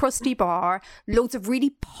really crusty bar, loads of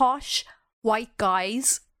really posh white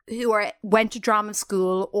guys who went to drama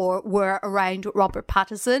school or were around Robert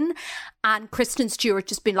Pattinson, and Kristen Stewart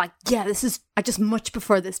just being like, I just much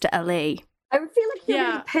prefer this to LA. I feel like you're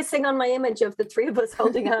really pissing on my image of the three of us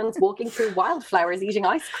holding hands, walking through wildflowers, eating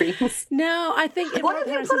ice creams. No, I think if what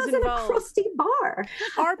if you put us in a crusty bar?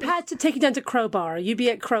 Our Pat to take you down to Crowbar. You'd be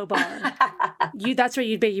at Crowbar. That's where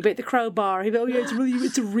you'd be. You'd be at the Crowbar. He'd be,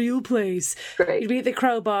 it's a real place. Great. You'd be at the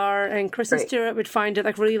Crowbar, and Kristen Stewart would find it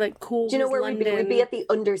like really like cool. Do you know where London. we'd be? We'd be at the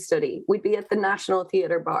understudy. We'd be at the National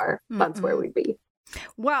Theatre Bar. That's where we'd be.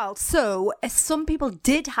 Well, so some people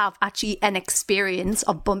did have actually an experience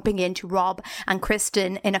of bumping into Rob and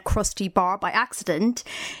Kristen in a crusty bar by accident.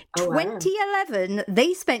 2011,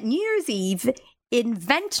 they spent New Year's Eve in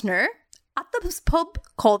Ventnor, at the pub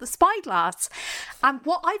called the Spyglass. And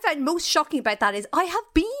what I found most shocking about that is I have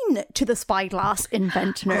been to the Spyglass in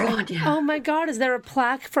Ventnor. Oh my God, is there a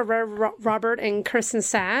plaque for where Robert and Kristen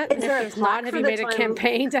sat? Is there a If there's plaque not, have for you the made a time-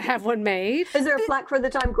 campaign to have one made? Is there a plaque for the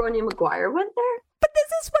time Grania Maguire went there? But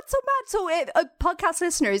this is what's so mad. So, podcast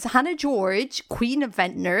listeners, Hannah George, Queen of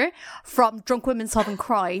Ventnor, from Drunk Women Solving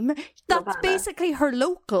Crime, that's Hannah. basically her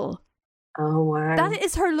local. Oh, wow. That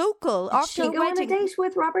is her local. Did After she her go on a wedding. date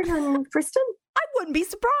with Robert and Kristen? I wouldn't be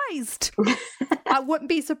surprised. I wouldn't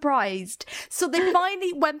be surprised. So they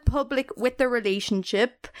finally went public with their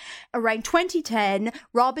relationship around 2010.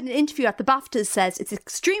 Robin, in an interview at the BAFTAs, says it's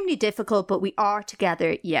extremely difficult, but we are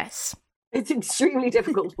together, yes. It's extremely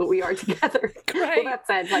difficult, but we are together. Great. Well, that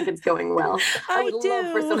sounds like it's going well. I would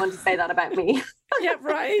love for someone to say that about me. Yeah,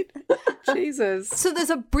 right. Jesus. So there's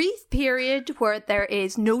a brief period where there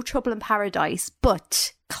is no trouble in paradise,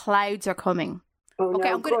 but clouds are coming. Oh, Okay,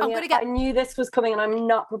 no, I'm gonna Grania, get- I knew this was coming and I'm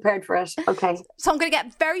not prepared for it. Okay. So I'm going to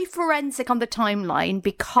get very forensic on the timeline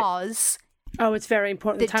because... Oh, it's very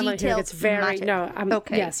important. The The timeline here details gets very... matter. No,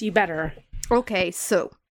 Okay. Yes, you better. Okay,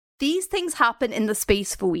 so these things happen in the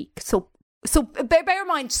space of a week. So bear in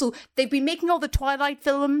mind, so they've been making all the Twilight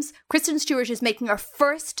films. Kristen Stewart is making her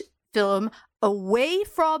first film away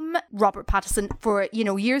from Robert Pattinson for,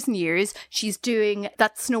 years and years. She's doing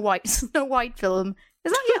that Snow White film.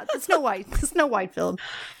 Is that the Snow White film?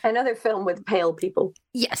 Another film with pale people.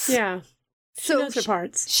 Yes. Yeah. She So knows her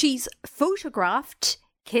parts. she's photographed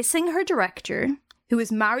kissing her director, who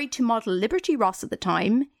was married to model Liberty Ross at the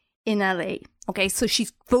time, in LA. Okay, so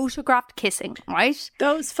she's photographed kissing, right?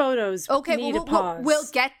 Those photos Okay, need we'll, a pause. we'll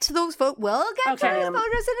get to those photos. We'll get to Okay. those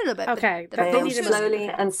photos in a little bit. but Okay, the I am They need a photos, slowly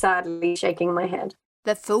and sadly shaking my head.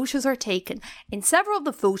 the photos are taken. In several of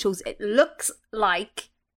the photos, it looks like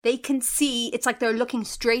they can see, it's like they're looking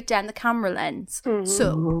straight down the camera lens.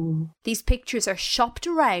 So these pictures are shopped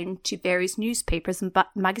around to various newspapers and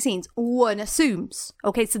magazines, one assumes.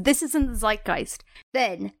 Okay, so this is in the zeitgeist.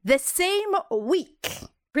 Then, the same week,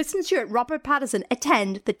 Kristen Stewart and Robert Pattinson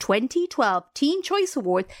attend the 2012 Teen Choice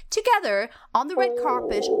Award together on the red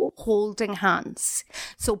carpet, holding hands.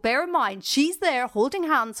 So bear in mind, she's there holding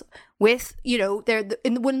hands with, they're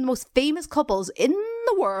one of the most famous couples in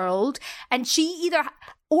the world, and she either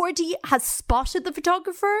already has spotted the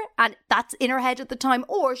photographer, and that's in her head at the time,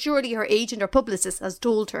 or surely her agent or publicist has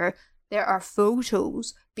told her there are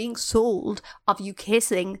photos being sold of you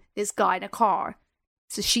kissing this guy in a car.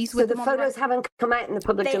 So she's So with the them on photos haven't come out in the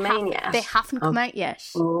public domain yet? They haven't come out yet.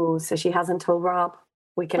 Oh, so she hasn't told Rob.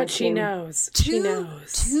 We can But she assume. knows. She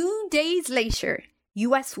knows. 2 days later,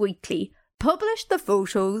 US Weekly published the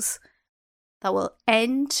photos that will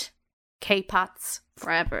end K-Pats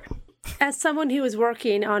forever. As someone who was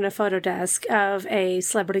working on a photo desk of a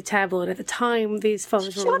celebrity tabloid at the time these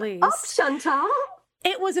photos were Shut released, up, Chantal.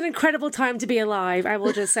 it was an incredible time to be alive, I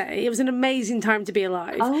will just say. It was an amazing time to be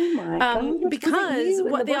alive. Oh my God. Because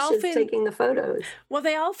what they often taking the photos. what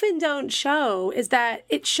they often don't show is that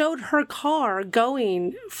it showed her car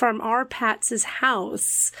going from our Pats's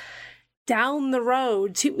house down the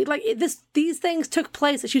road to these things took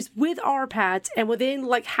place. She was with our Pat, and within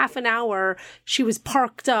like half an hour she was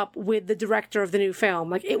parked up with the director of the new film.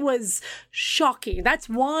 Like, it was shocking. That's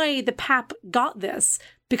why the pap got this,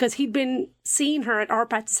 because he'd been seeing her at our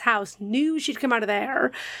Pat's house, knew she'd come out of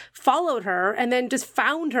there, followed her, and then just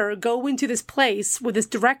found her go into this place with this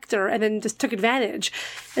director, and then just took advantage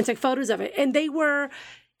and took photos of it. And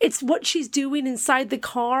it's what she's doing inside the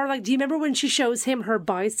car. Like, do you remember when she shows him her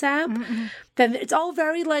bicep? Mm-hmm. Then it's all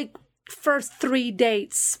very like first 3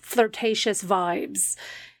 dates, flirtatious vibes.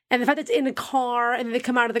 And the fact that it's in a car, and then they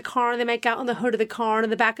come out of the car and they make out on the hood of the car and in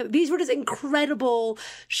the back of these were just incredible,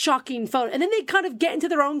 shocking photos. And then they kind of get into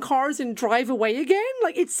their own cars and drive away again.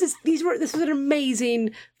 Like, it's just this was an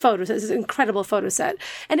amazing photo set. This is an incredible photo set.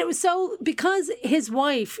 And it was so, because his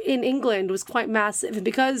wife in England was quite massive, and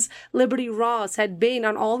because Liberty Ross had been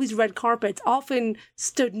on all these red carpets, often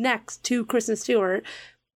stood next to Kristen Stewart,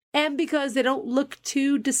 and because they don't look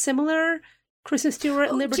too dissimilar, Kristen Stewart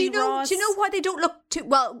and Liberty Ross. Do you know why they don't look too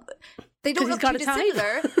well? They don't 'Cause look he's too got a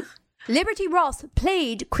dissimilar. Liberty Ross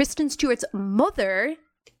played Kristen Stewart's mother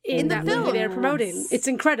in the that film. movie they're promoting. It's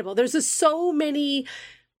incredible. There's just so many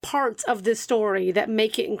parts of this story that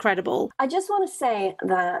make it incredible. I just want to say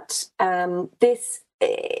that this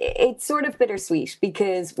it's sort of bittersweet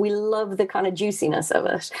because we love the kind of juiciness of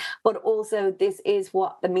it, but also this is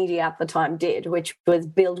what the media at the time did, which was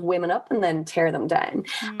build women up and then tear them down.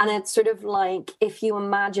 And it's sort of like, if you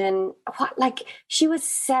imagine what, like, she was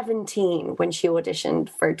 17 when she auditioned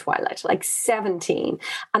for Twilight, like 17,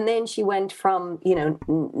 and then she went from, you know,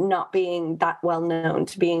 not being that well known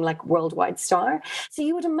to being like worldwide star. So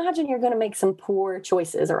you would imagine you're going to make some poor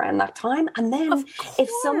choices around that time, and then if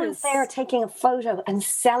someone's there taking a photo and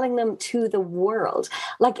selling them to the world,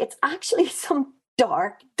 like, it's actually some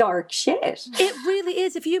dark shit. It really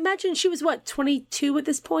is. If you imagine, she was what, 22 at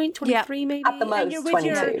this point, 23 maybe, at the most, and you're with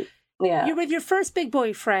 22. You're with your first big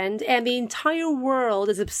boyfriend, and the entire world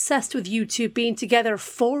is obsessed with you two being together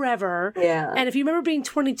forever. Yeah. And if you remember being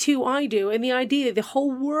 22, I do, and the idea that the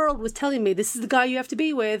whole world was telling me this is the guy you have to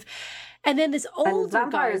be with. And then this older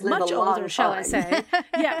guy, much older, shall I say.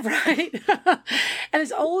 Yeah, right. And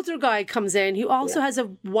this older guy comes in who also has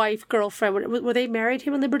a wife, girlfriend. Were they married,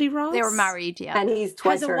 him and Liberty Ross? They were married, yeah. And he's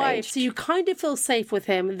twice has a her wife, age. so you kind of feel safe with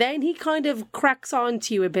him. Then he kind of cracks on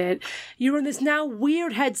to you a bit. You're in this now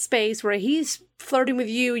weird headspace where he's flirting with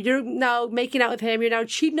you. You're now making out with him. You're now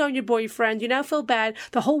cheating on your boyfriend. You now feel bad.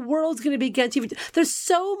 The whole world's going to be against you. There's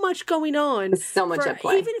so much going on. There's so much at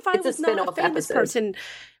play. Even if I was not a famous person...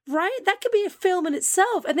 Right? That could be a film in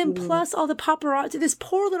itself. And then plus all the paparazzi. This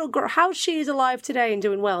poor little girl, how she is alive today and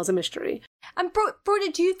doing well is a mystery. And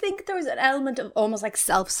Brona, do you think there was an element of almost like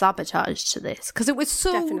self-sabotage to this? Because it was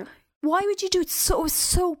so... Definitely. Why would you do it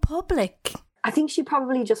so public? I think she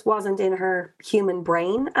probably just wasn't in her human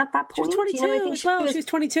brain at that point. She was 22 you know, she was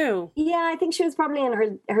 22. Yeah, I think she was probably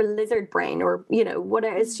in her lizard brain, or, you know,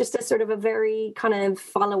 whatever. It's just a sort of a very kind of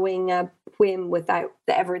following a whim without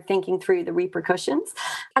ever thinking through the repercussions.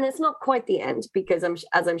 And it's not quite the end because,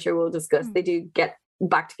 as I'm sure we'll discuss, they do get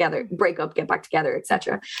back together, break up, get back together,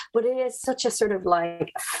 etc. But it is such a sort of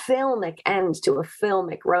like filmic end to a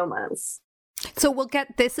filmic romance. So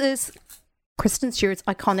this is Kristen Stewart's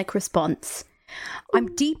iconic response.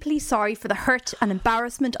 I'm deeply sorry for the hurt and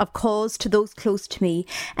embarrassment I've caused to those close to me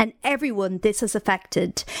and everyone this has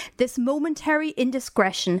affected. This momentary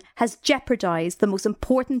indiscretion has jeopardized the most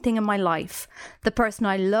important thing in my life, the person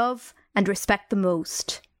I love and respect the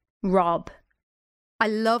most, Rob. I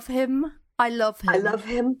love him. I love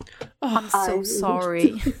him. I'm so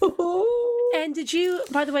sorry. And did you,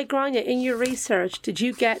 by the way, Grania, in your research, did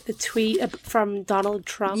you get the tweet from Donald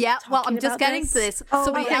Trump? Yeah, well, I'm just getting to this.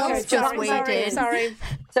 Somebody else just weighed in. Sorry.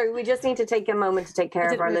 So we just need to take a moment to take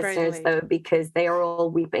care of our listeners, though, because they are all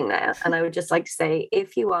weeping now. And I would just like to say,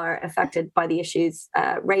 if you are affected by the issues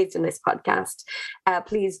raised in this podcast,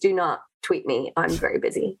 please do not tweet me. I'm very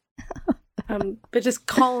busy. But just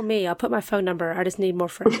call me. I'll put my phone number. I just need more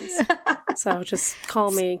friends. So just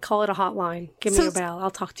call me. Call it a hotline. Give me a bell. I'll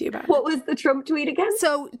talk to you about it. What was the Trump tweet again?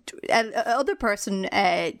 So other person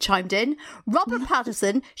chimed in. Robert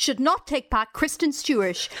Pattinson should not take back Kristen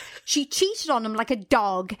Stewart. She cheated on him like a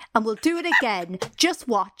dog and will do it again. Just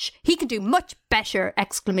watch. He can do much better! !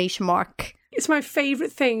 It's my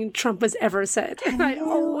favourite thing Trump has ever said. And I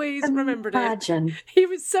always remembered it. He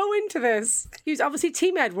was so into this. He was obviously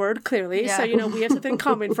Team Edward, clearly. Yeah. So, you know, we have something in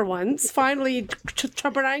common for once. Finally,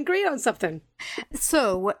 Trump and I agreed on something.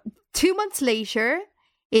 So, 2 months later,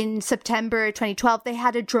 in September 2012, they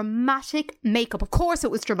had a dramatic makeup. Of course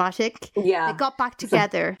it was dramatic. Yeah. They got back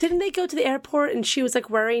together. Didn't they go to the airport and she was like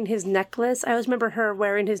wearing his necklace? I always remember her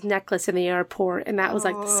wearing his necklace in the airport, and that was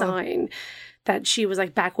like the sign that she was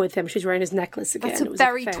like back with him. She was wearing his necklace again. That's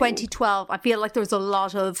very 2012. I feel like there was a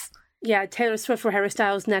lot of... Yeah, Taylor Swift for Harry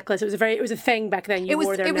Styles' necklace. It was a thing back then. You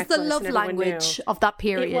wore their necklace. It was the love language of that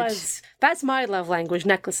period. It was. That's my love language,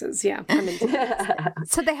 necklaces. Yeah, I'm into that.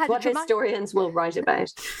 So they had what historians will write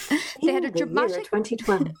about. They had a dramatic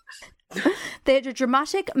 2012. They had a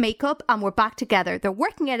dramatic makeup and were back together. They're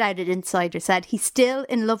working it out, an insider said. He's still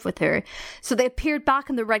in love with her. So they appeared back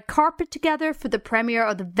on the red carpet together for the premiere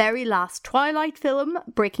of the very last Twilight film,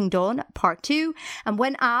 Breaking Dawn, Part 2. And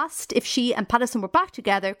when asked if she and Pattinson were back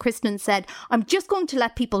together, Kristen said, I'm just going to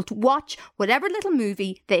let people watch whatever little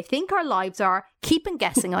movie they think our lives are. Keep on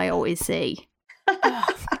guessing, I always say.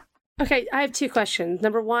 Okay, I have two questions.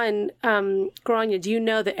 Number one, Grania, do you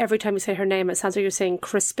know that every time you say her name, it sounds like you're saying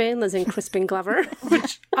Crispin, as in Crispin Glover,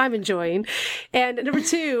 which I'm enjoying. And number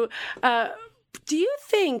two, do you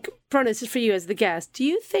think, Brona, this is for you as the guest, do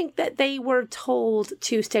you think that they were told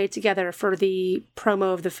to stay together for the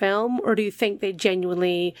promo of the film? Or do you think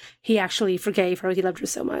he actually forgave her, he loved her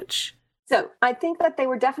so much? So I think that they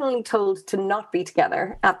were definitely told to not be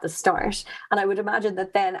together at the start. And I would imagine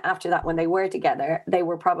that then after that, when they were together, they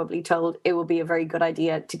were probably told it would be a very good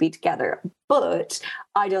idea to be together. But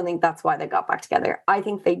I don't think that's why they got back together. I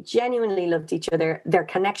think they genuinely loved each other. Their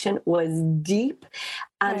connection was deep.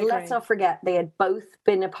 And let's not forget, they had both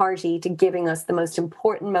been a party to giving us the most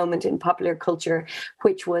important moment in popular culture,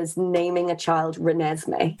 which was naming a child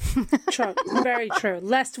Renesmee. True. Very true.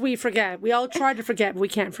 Lest we forget. We all try to forget, but we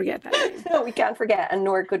can't forget that name. No, we can't forget. And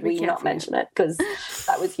nor could we not mention it, because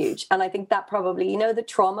that was huge. And I think that probably, the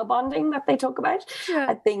trauma bonding that they talk about,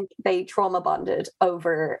 I think they trauma bonded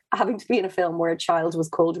over having to be in a film where a child was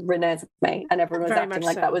called Renesmee and everyone was acting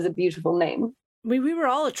like that was a beautiful name. We were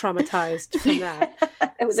all traumatized from that.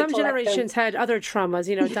 Some generations had other traumas,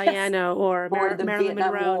 Diana or Marilyn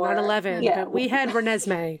Monroe, 9/11. Yeah. But we had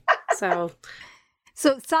Renesmee. So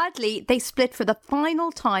sadly, they split for the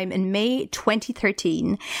final time in May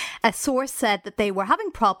 2013. A source said that they were having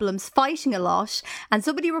problems, fighting a lot, and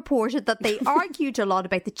somebody reported that they argued a lot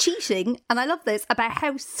about the cheating, and I love this, about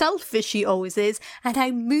how selfish she always is and how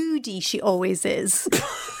moody she always is.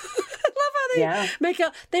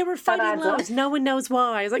 They were fighting loads. No one knows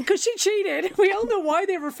why. It's like, because she cheated. We all know why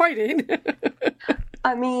they were fighting.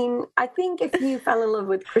 I mean, I think if you fell in love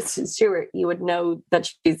with Kristen Stewart, you would know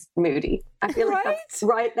that she's moody. I feel like that's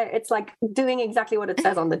right there. It's like doing exactly what it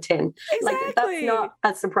says on the tin. Exactly. Like, that's not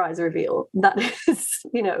a surprise reveal. That is, It's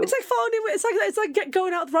like falling in. It's like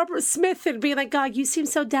going out with Robert Smith and being like, God, you seem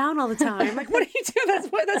so down all the time. Like, what are you doing? That's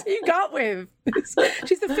what you got with.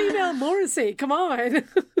 She's the female Morrissey. Come on.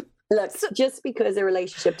 Look, just because a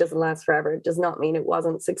relationship doesn't last forever does not mean it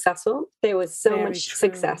wasn't successful. There was so much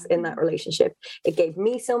success in that relationship. It gave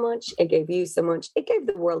me so much. It gave you so much. It gave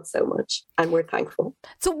the world so much. And we're thankful.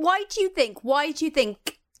 So why do you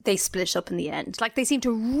think they split up in the end? Like, they seemed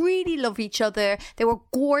to really love each other. They were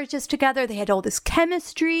gorgeous together. They had all this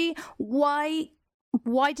chemistry. Why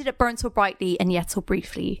did it burn so brightly and yet so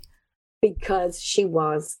briefly? Because she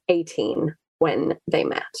was 18. When they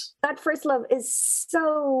met. That first love is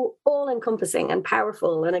so all-encompassing and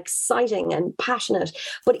powerful and exciting and passionate,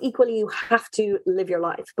 but equally you have to live your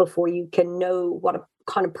life before you can know what a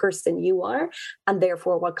kind of person you are and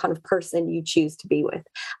therefore what kind of person you choose to be with.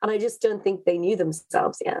 And I just don't think they knew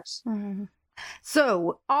themselves yet. Mm-hmm.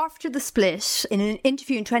 So, after the split, in an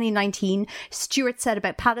interview in 2019, Stewart said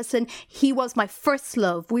about Pattinson, "He was my first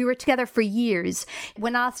love. We were together for years."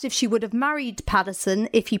 When asked if she would have married Pattinson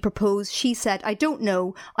if he proposed, she said, "I don't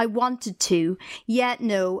know. I wanted to. Yet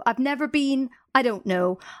no, I've never been... I don't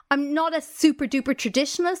know. I'm not a super duper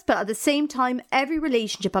traditionalist, but at the same time, every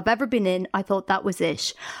relationship I've ever been in, I thought that was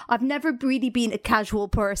it. I've never really been a casual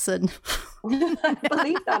person." I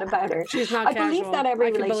believe that about her. She's not casual. I believe that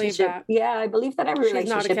every relationship. Yeah, I believe that every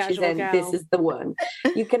relationship she's in, this is the one.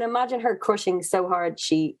 You can imagine her crushing so hard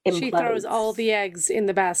she implodes. She throws all the eggs in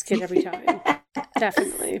the basket every time.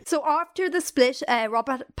 Definitely. So after the split,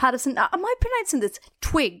 Robert Pattinson, am I pronouncing this?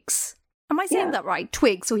 Twigs. Am I saying that right?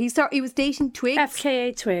 Twigs. So he was dating Twigs.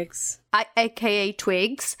 FKA Twigs. AKA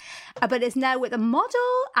Twigs. But is now with a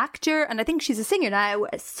model, actor, and I think she's a singer now,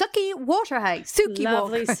 Suki Waterhouse.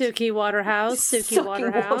 Lovely Suki Waterhouse. Suki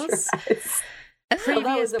Waterhouse.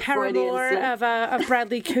 Previous paramour of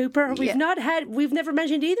Bradley Cooper. We've never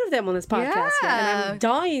mentioned either of them on this podcast yet, and I'm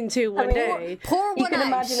dying to one day. You can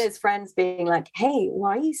imagine his friends being like, "Hey,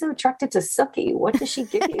 why are you so attracted to Suki? What does she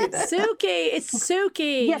give you?" Suki, it's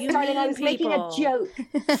Suki. Yes, darling, I was making a joke.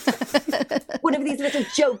 One of these little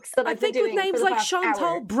jokes that I've been doing. I think with names like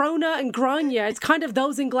Chantal, Brona, and Grania, it's kind of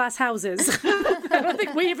those in glass houses. I don't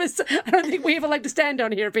think we have a leg to stand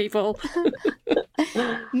on here, people.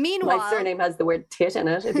 Meanwhile, my surname has the word tit in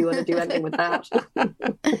it, if you want to do anything with that.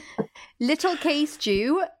 Little K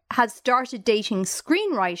Stew has started dating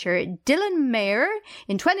screenwriter Dylan Mayer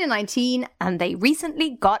in 2019, and they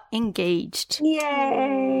recently got engaged.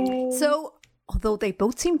 Yay! So, although they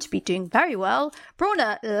both seem to be doing very well,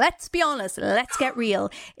 Brona, let's be honest, let's get real.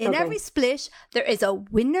 In every split, there is a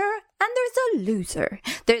winner and there's a loser.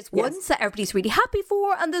 There's ones that everybody's really happy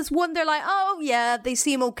for, and there's one they're like, oh yeah, they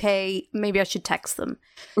seem okay, maybe I should text them.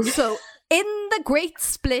 So, in the great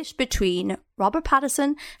split between Robert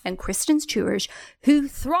Pattinson and Kristen Stewart, who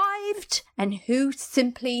thrived and who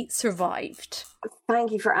simply survived?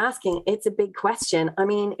 Thank you for asking. It's a big question. I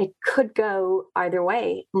mean, it could go either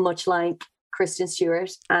way, much like Kristen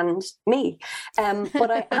Stewart and me. But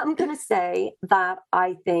I am going to say that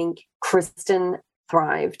I think Kristen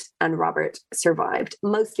thrived and Robert survived,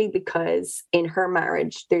 mostly because in her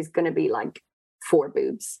marriage, there's going to be like 4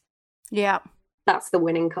 boobs. Yeah. That's the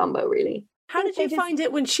winning combo, really. How did you find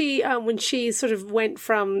it when she sort of went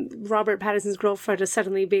from Robert Pattinson's girlfriend to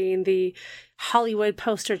suddenly being the Hollywood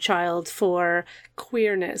poster child for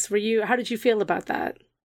queerness? How did you feel about that?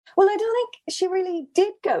 Well, I don't think she really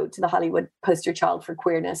did go to the Hollywood poster child for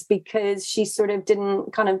queerness, because she sort of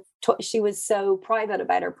didn't kind of, she was so private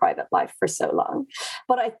about her private life for so long.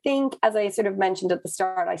 But I think, as I sort of mentioned at the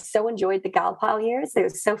start, I so enjoyed the gal pal years. It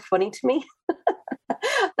was so funny to me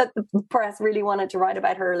that the press really wanted to write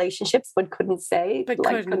about her relationships, but couldn't say,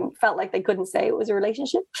 felt like they couldn't say it was a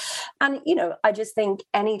relationship. And, you know, I just think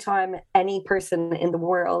anytime any person in the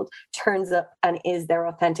world turns up and is their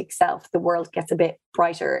authentic self, the world gets a bit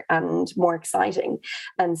brighter and more exciting.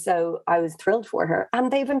 And so I was thrilled for her.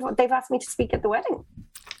 And they've asked me to speak at the wedding.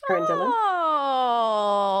 Her and Dylan.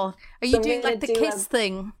 Oh, are you doing like the kiss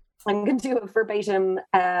thing? I'm going to do a verbatim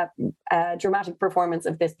dramatic performance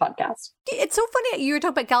of this podcast. It's so funny you were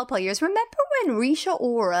talking about gal pal years. Remember when Risha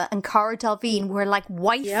Ora and Cara Delvine were like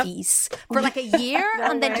wifeys for like a year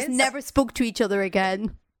and then just never spoke to each other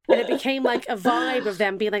again? And it became like a vibe of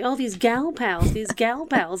them being like, oh, these gal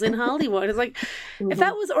pals in Hollywood. It's like, if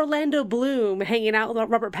that was Orlando Bloom hanging out with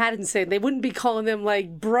Robert Pattinson, they wouldn't be calling them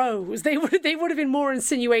like bros. They would have been more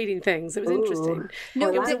insinuating things. It was interesting. No,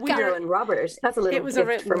 it was a weird and Robert. That's a little. It was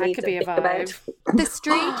for me to think about.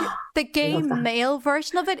 The gay male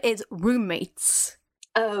version of it is roommates.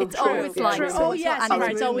 Oh, it's true. always like true. Oh yes,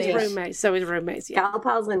 right. It's always roommates. So it's roommates. Yeah. Gal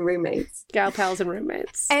pals and roommates. Gal pals and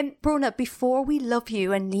roommates. And Brona, before we love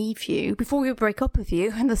you and leave you, before we break up with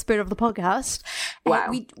you in the spirit of the podcast,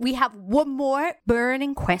 we have one more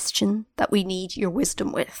burning question that we need your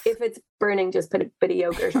wisdom with. If it's burning, just put a bit of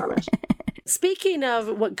yogurt on it. Speaking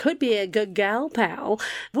of what could be a good gal pal,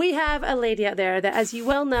 we have a lady out there that, as you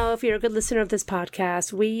well know, if you're a good listener of this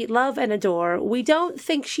podcast, we love and adore. We don't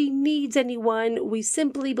think she needs anyone. We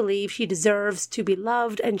simply believe she deserves to be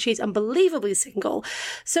loved, and she's unbelievably single.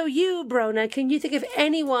 So you, Brona, can you think of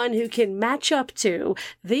anyone who can match up to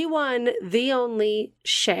the one, the only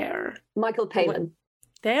Cher? Michael Palin.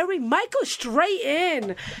 Michael, straight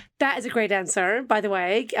in. That is a great answer, by the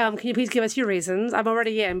way. Can you please give us your reasons? I'm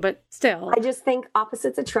already in, but still. I just think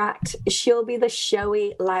opposites attract. She'll be the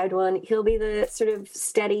showy, loud one. He'll be the sort of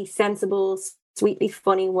steady, sensible, sweetly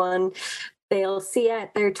funny one. They'll see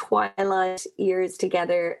out their twilight years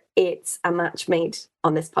together. It's a match made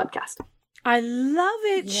on this podcast. I love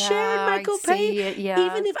it. Yeah, Cher and Michael Palin.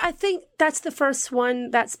 Even if I think that's the first one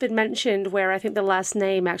that's been mentioned where I think the last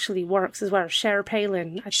name actually works as well. Cher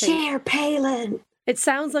Palin, I think. Cher Palin. It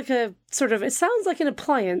sounds like an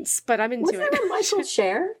appliance, but I'm into it. Was there a Michael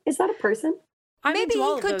Cher? Is that a person? Maybe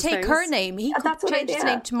he could take her name. He could change his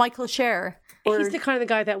name to Michael Cher. He's the kind of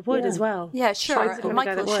guy that would as well. Yeah, sure.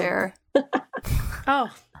 Michael Cher. Oh,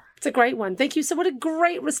 it's a great one. Thank you. So what a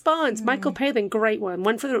great response. Michael Palin, great one.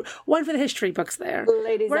 One for the history books there.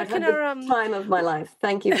 Ladies, I've had the time of my life.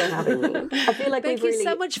 Thank you for having me. I feel like Thank we've you really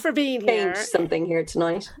so much for being changed here. something here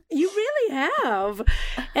tonight. You really have.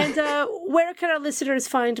 And where can our listeners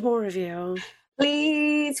find more of you?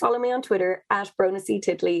 Please follow me on Twitter at Brona C.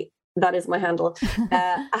 Titley. That is my handle.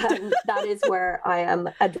 And that is where I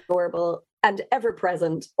am adorable and ever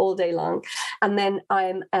present all day long. And then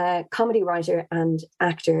I'm a comedy writer and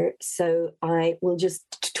actor, so I will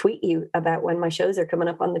just tweet you about when my shows are coming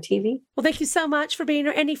up on the TV. Well, thank you so much for being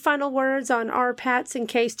here. Any final words on our Pats in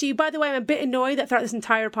case to you? By the way, I'm a bit annoyed that throughout this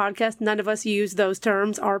entire podcast, none of us used those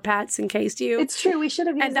terms, our Pats in case to you. It's true, we should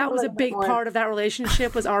have used and that was a big part of that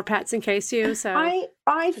relationship was our Pats in case to you. So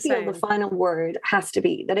I feel the final word has to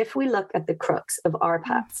be that if we look at the crux of our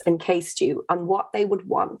Pats in case to you and what they would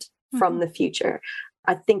want from the future,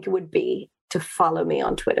 I think it would be to follow me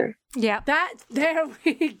on Twitter. Yeah, there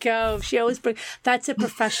we go. She always that's a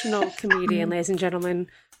professional comedian, ladies and gentlemen.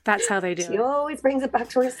 That's how they do it. She always brings it back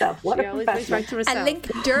to herself. What a professional. A link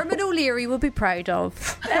Dermot O'Leary will be proud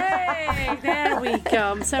of. Hey, there we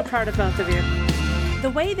go. I'm so proud of both of you. The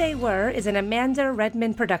Way They Were is an Amanda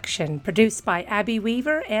Redman production, produced by Abby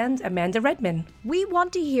Weaver and Amanda Redman. We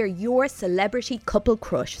want to hear your celebrity couple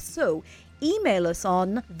crush, so email us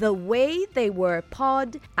on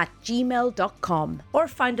thewaytheywerepod@gmail.com. Or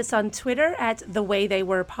find us on Twitter at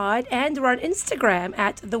thewaytheywerepod, and we're on Instagram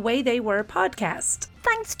at thewaytheywerepodcast.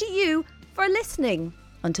 Thanks to you for listening.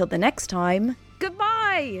 Until the next time,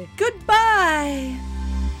 goodbye. Goodbye.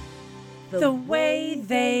 The Way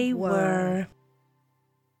They Were.